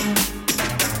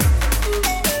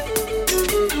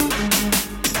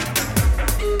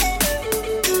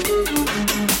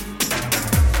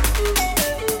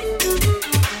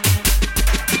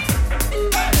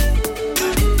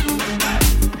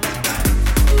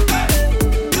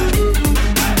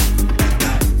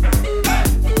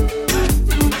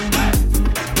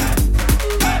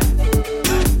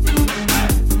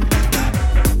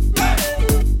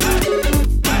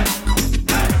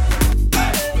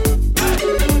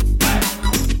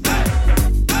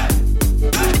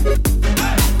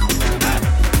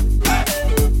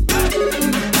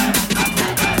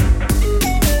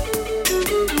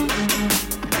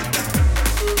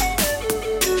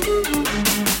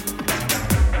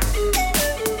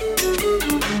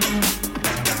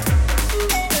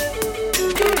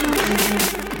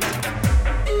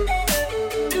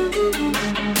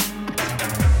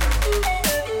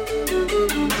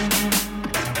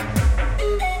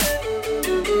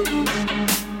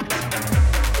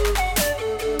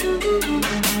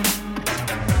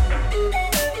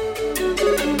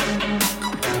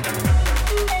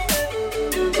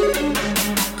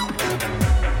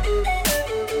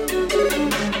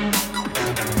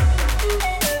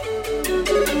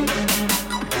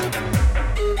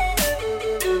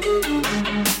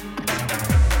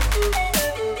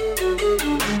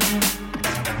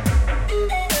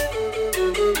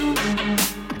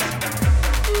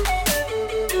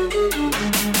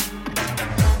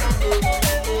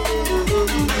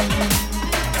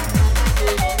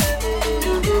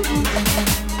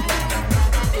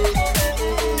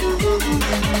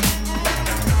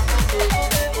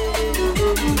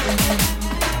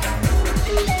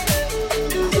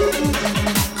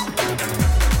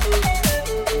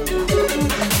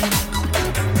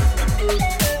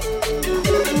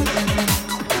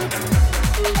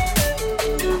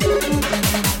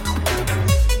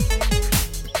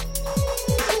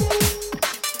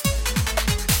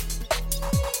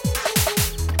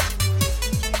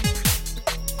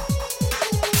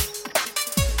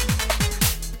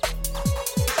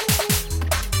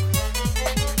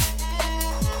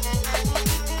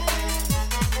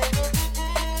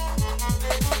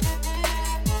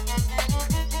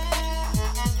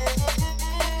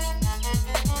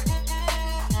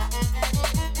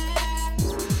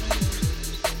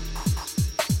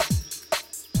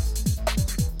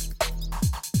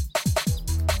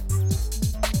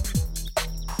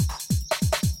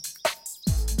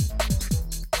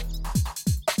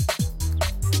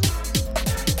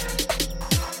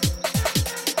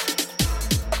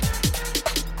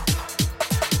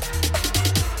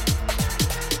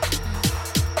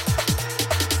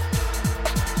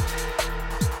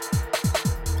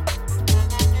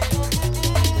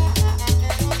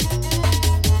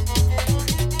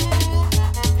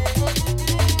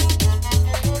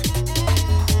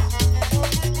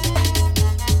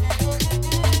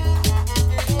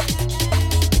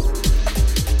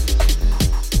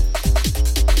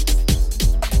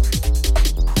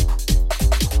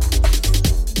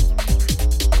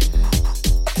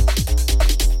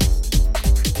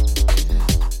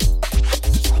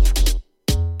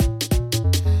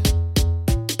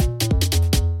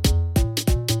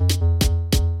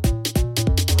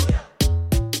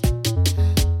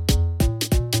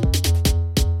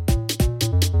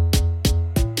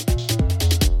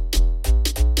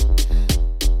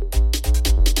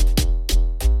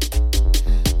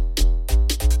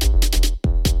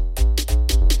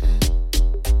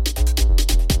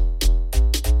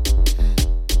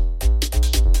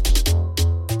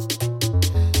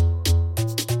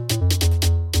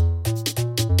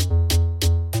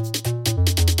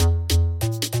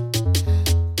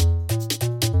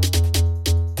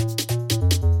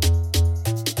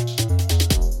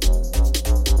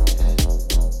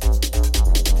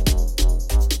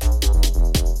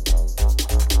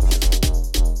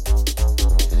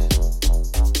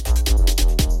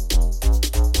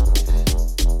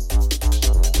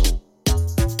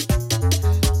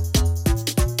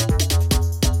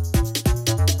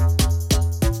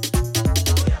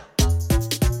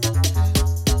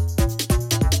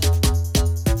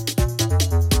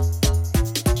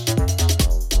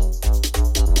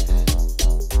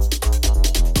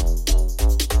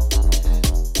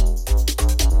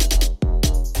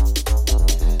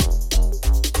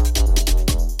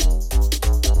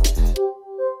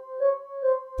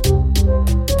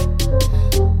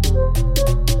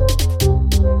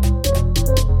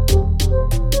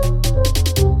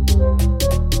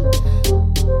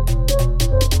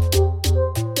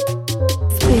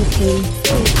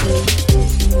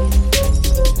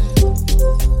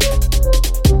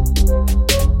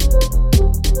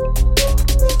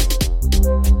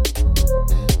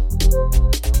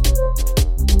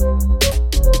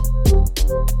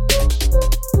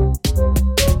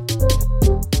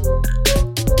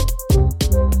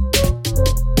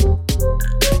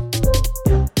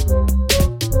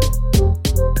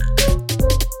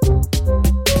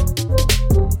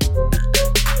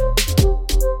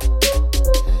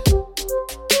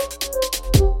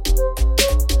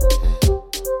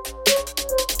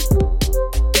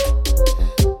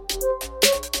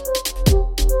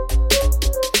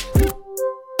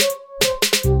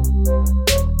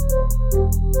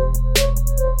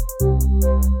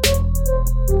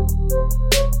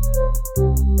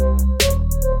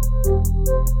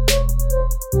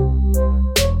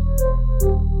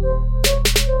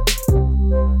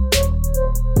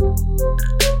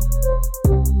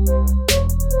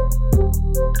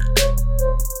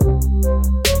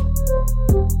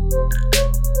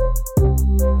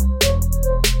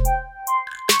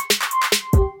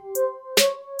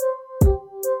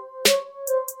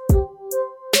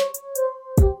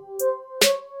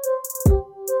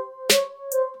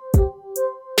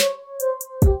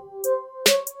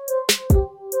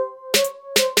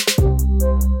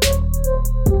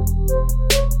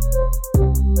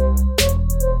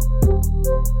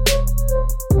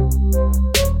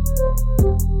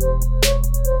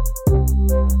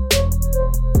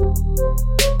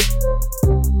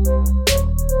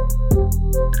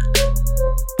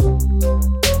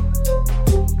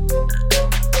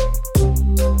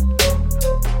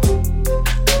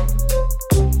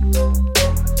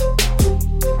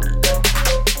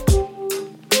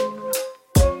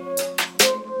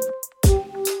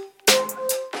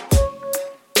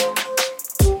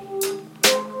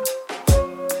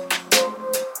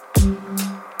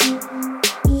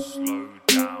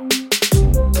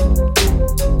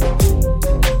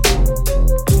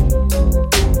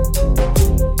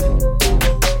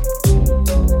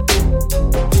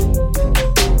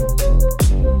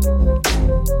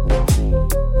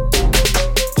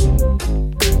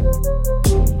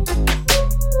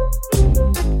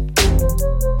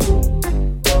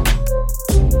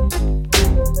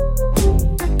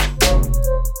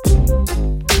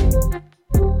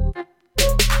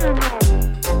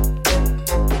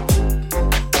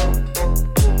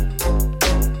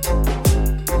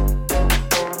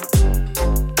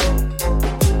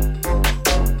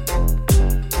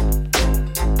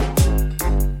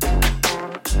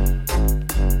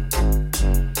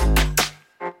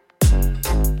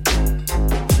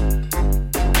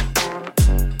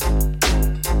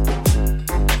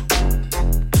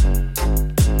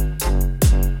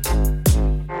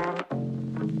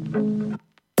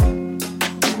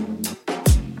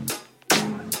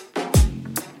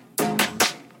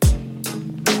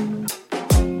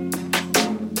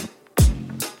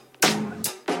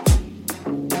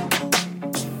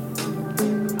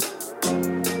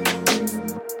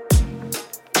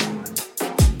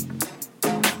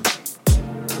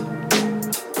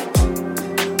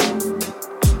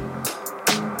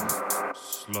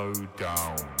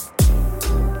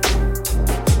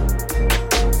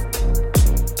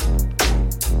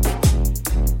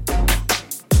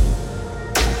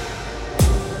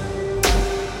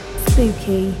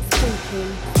 Spooky.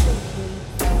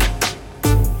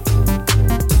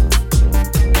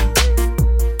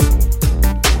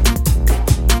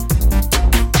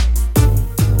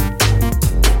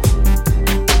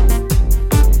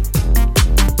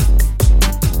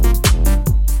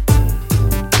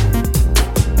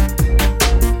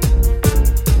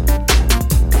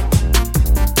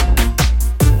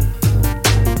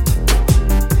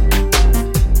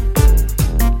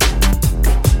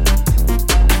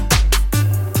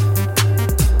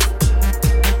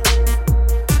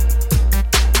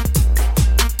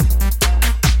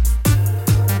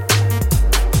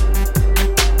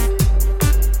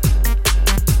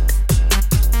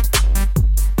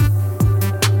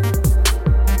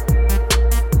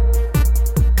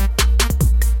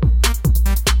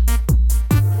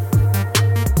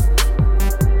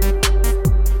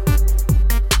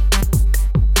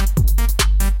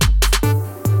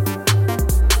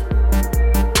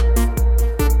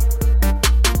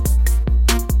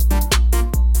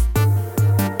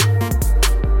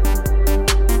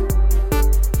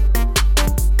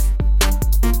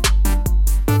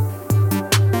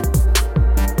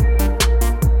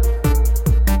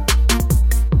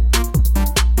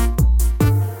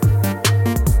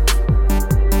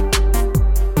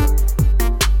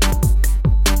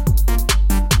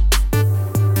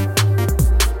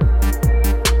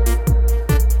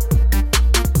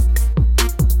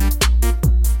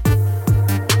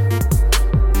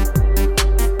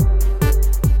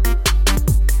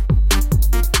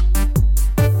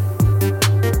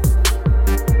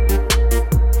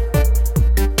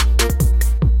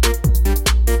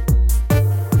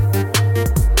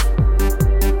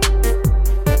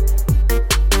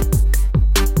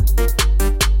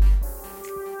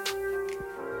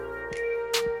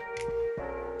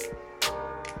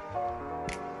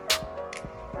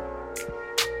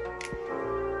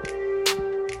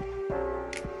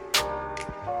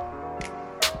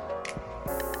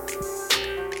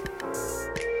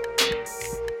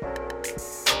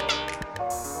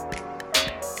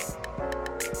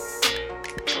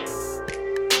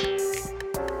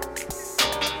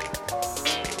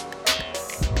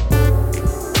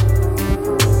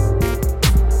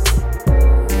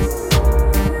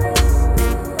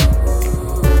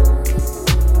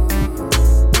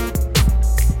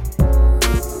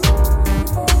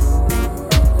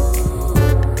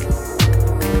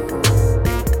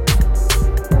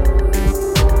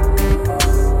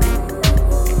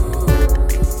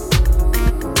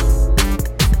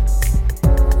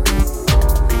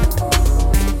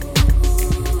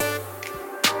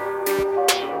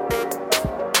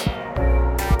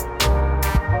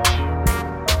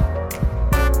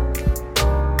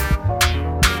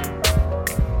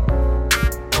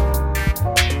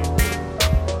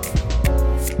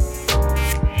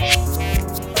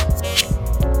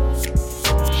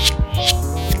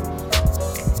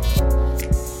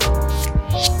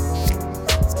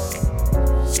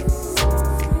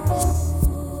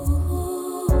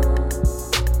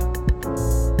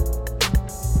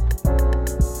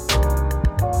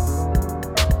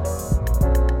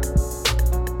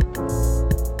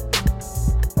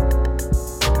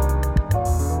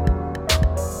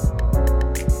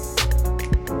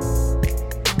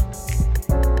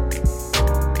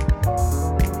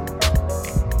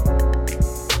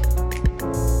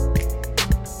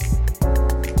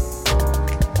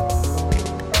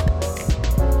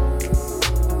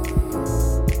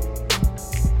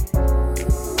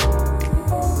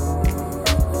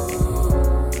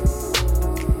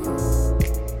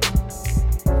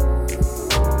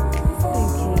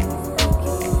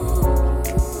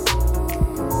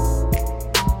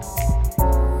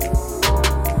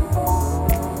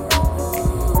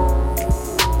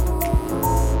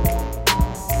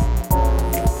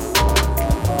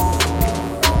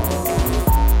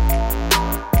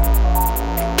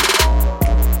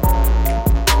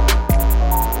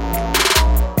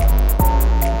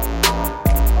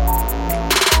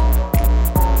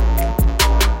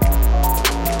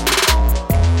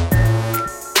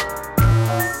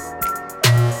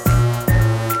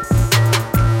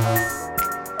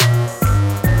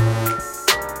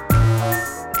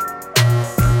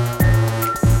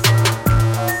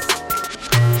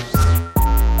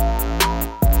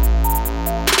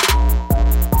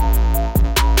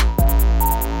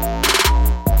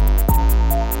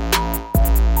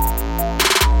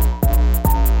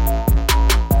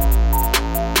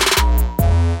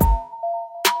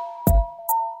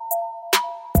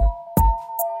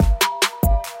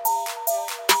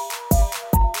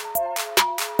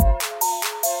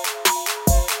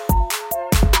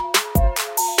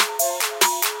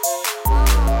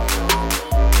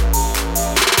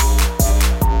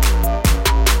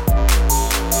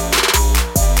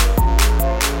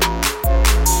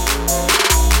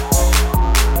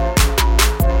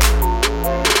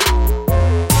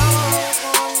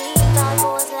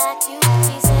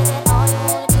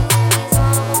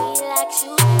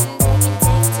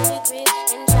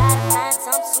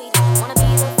 find some sweet. Wanna be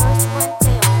the first one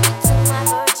till you took my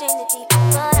virginity.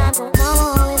 But I'm so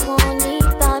mama always wanted me.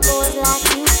 Thought boys like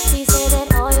you. She said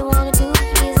that all you wanna do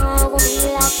is run over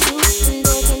me like you. And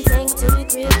they can take me to the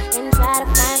crib and try to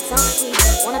find some sweet.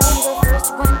 Wanna be the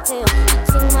first one till you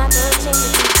took my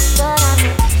virginity. But I'm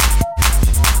so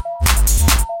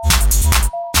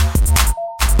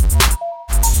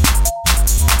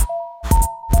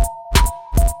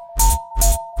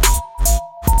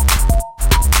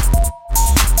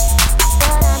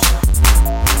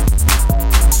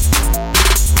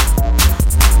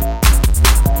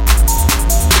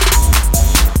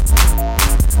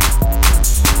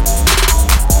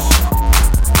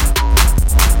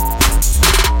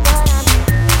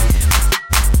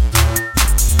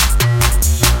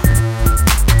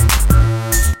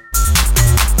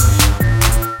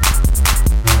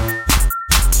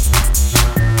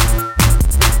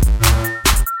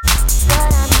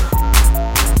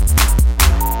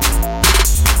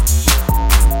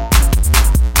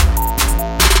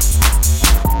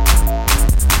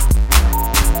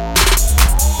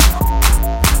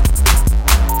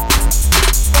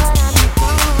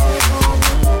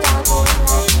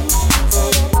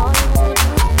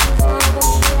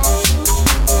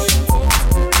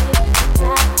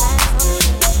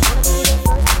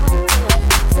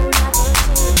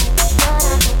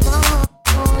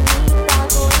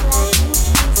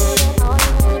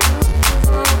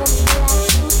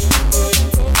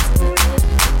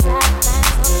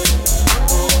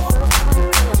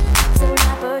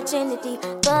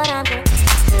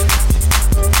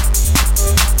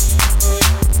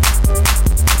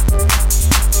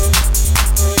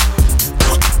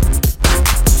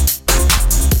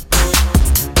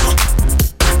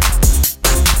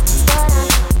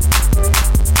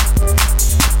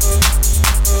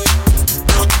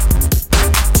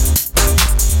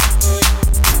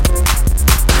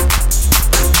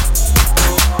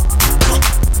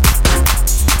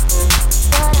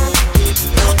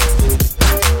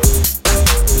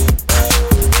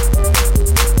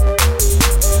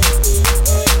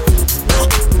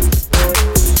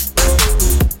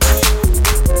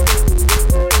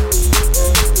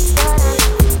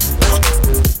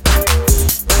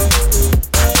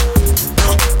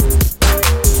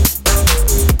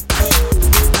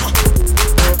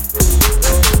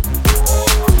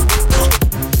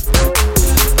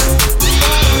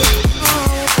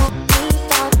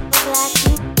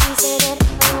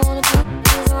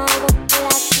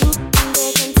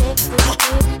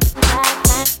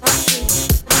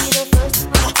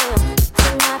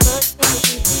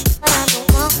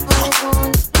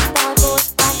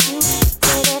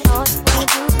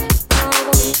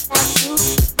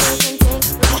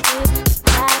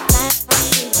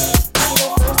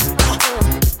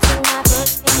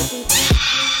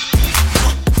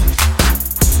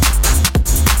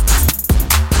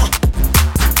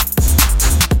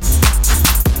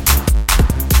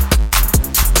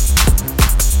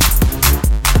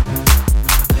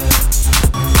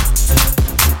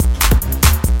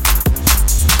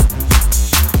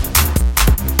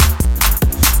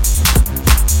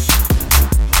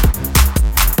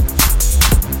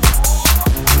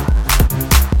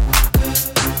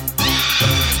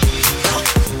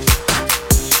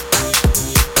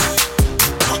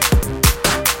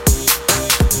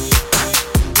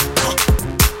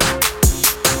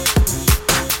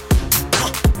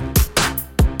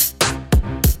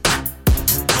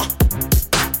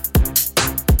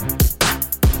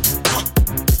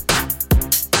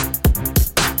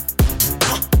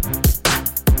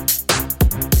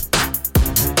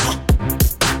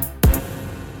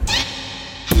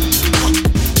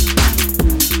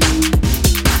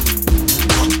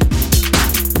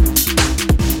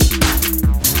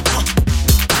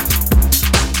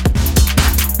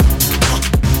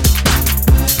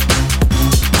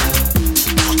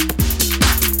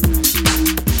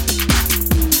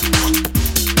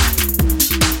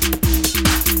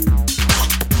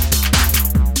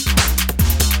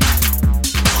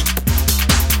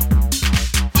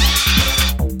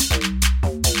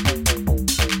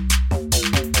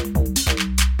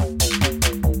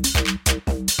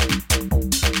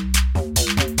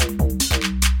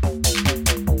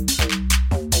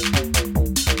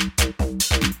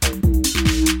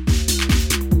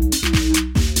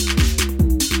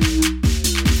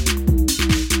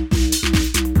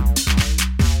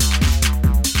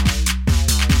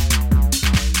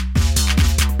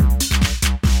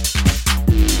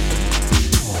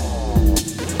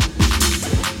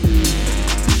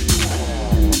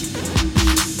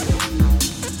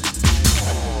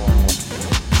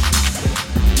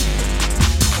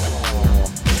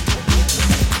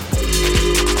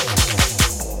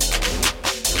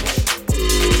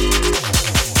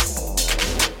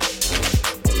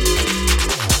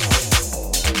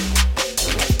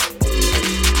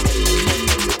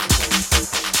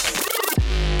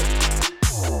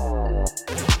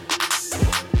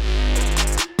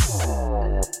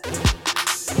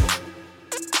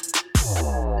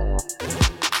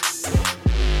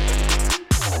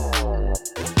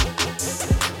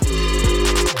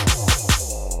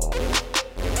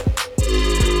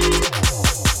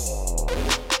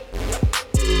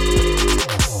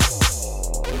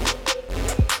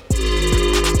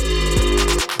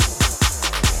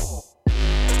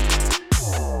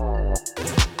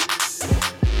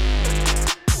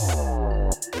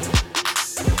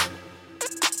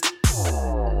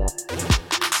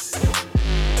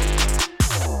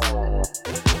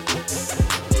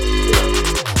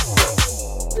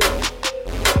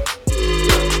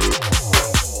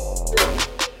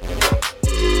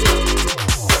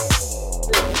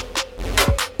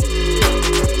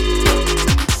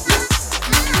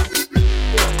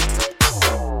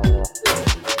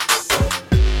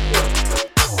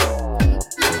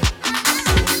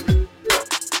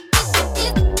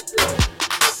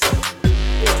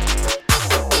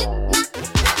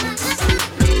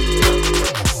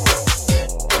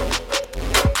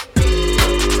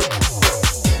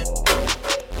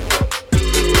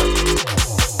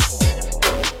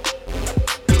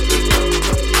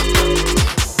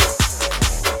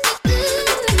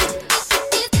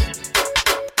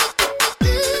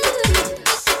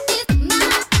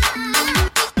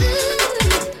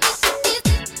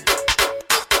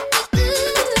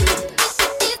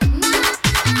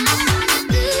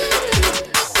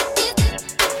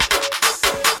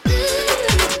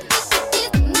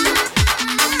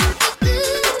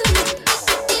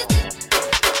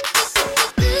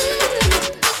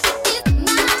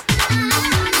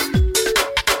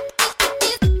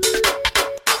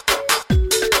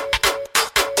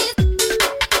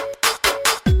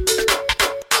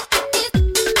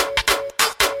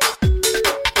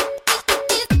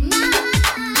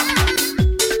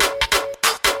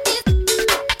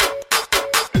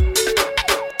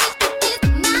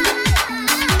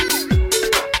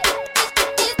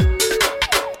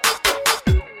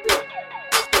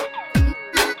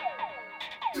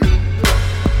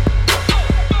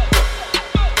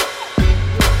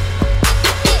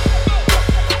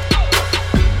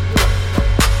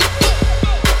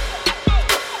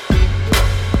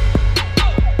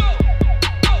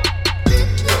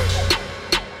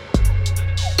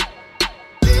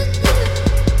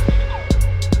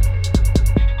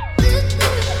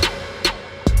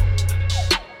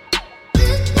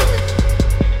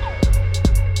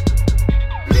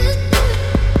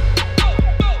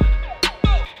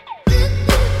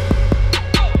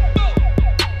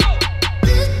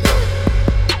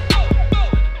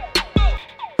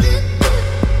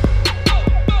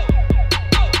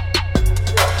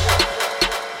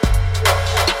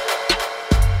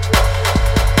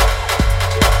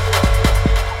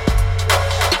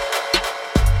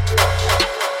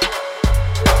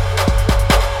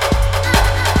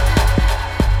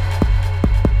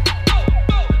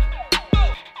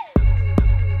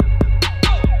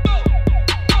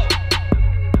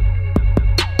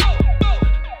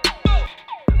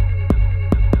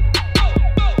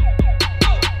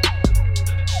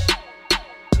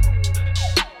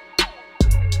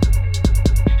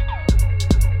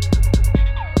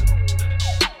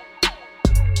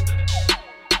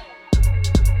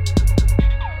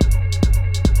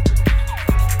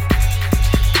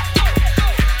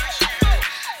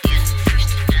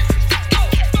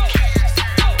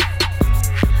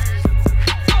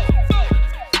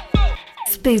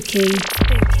Spooky.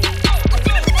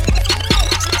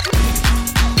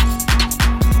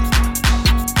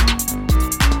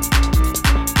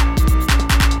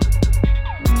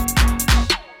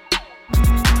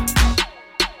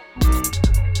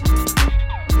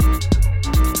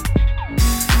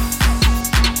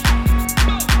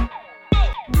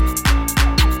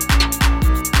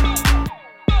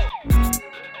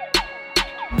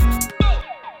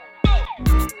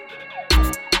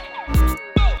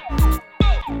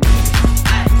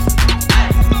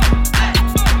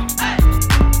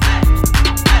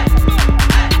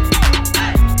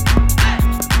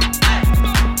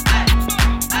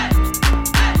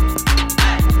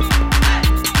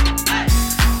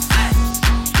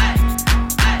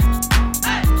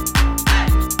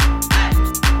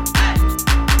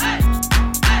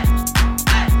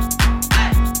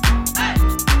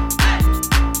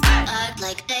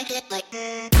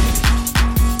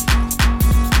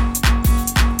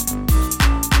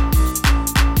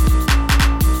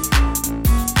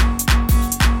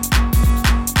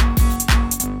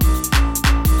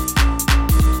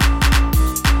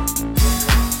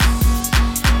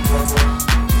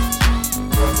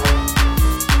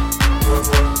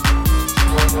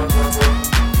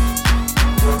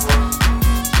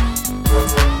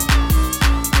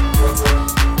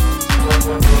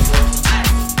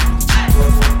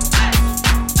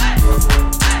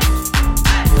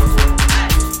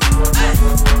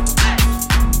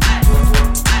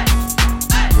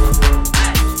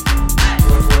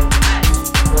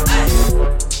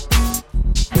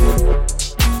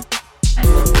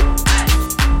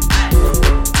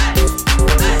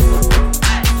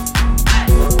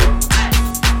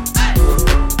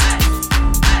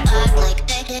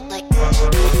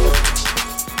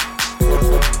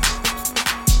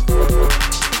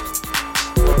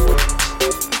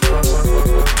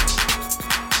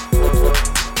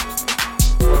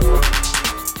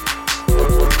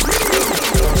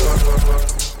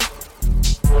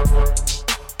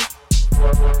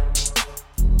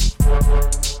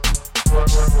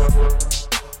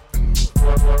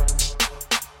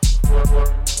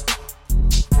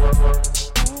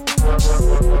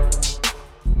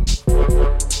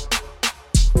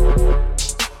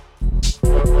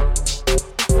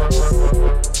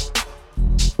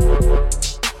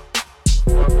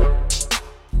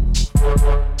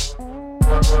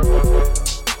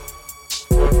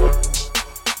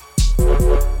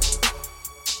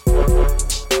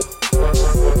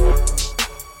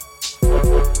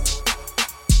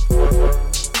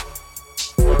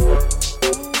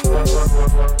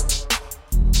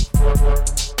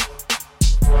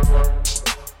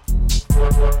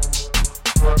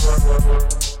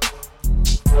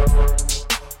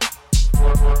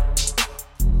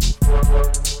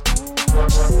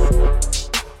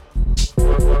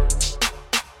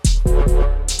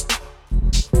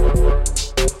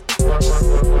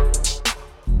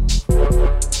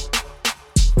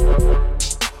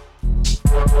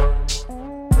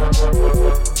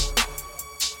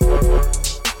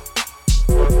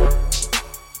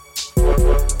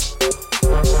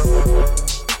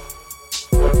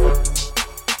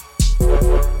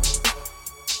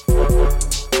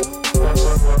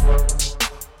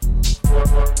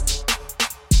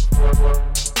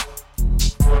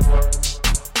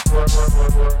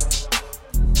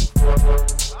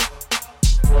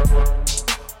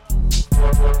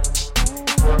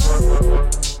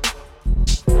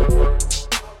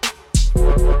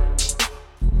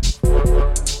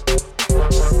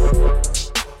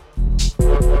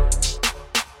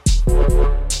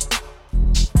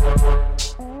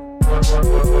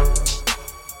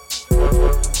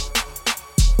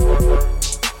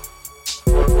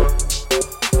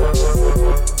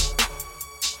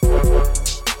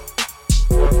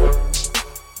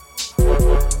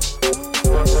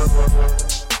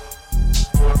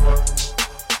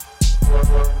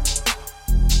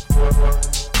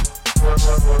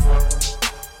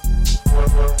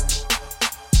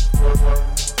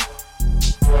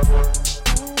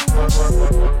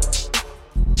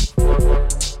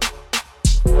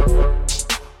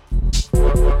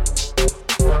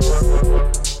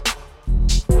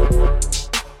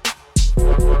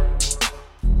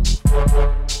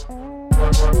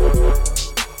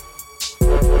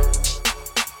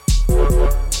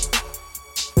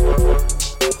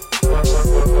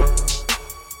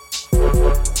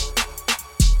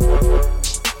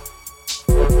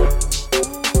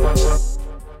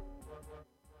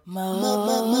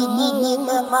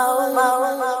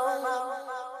 Mo.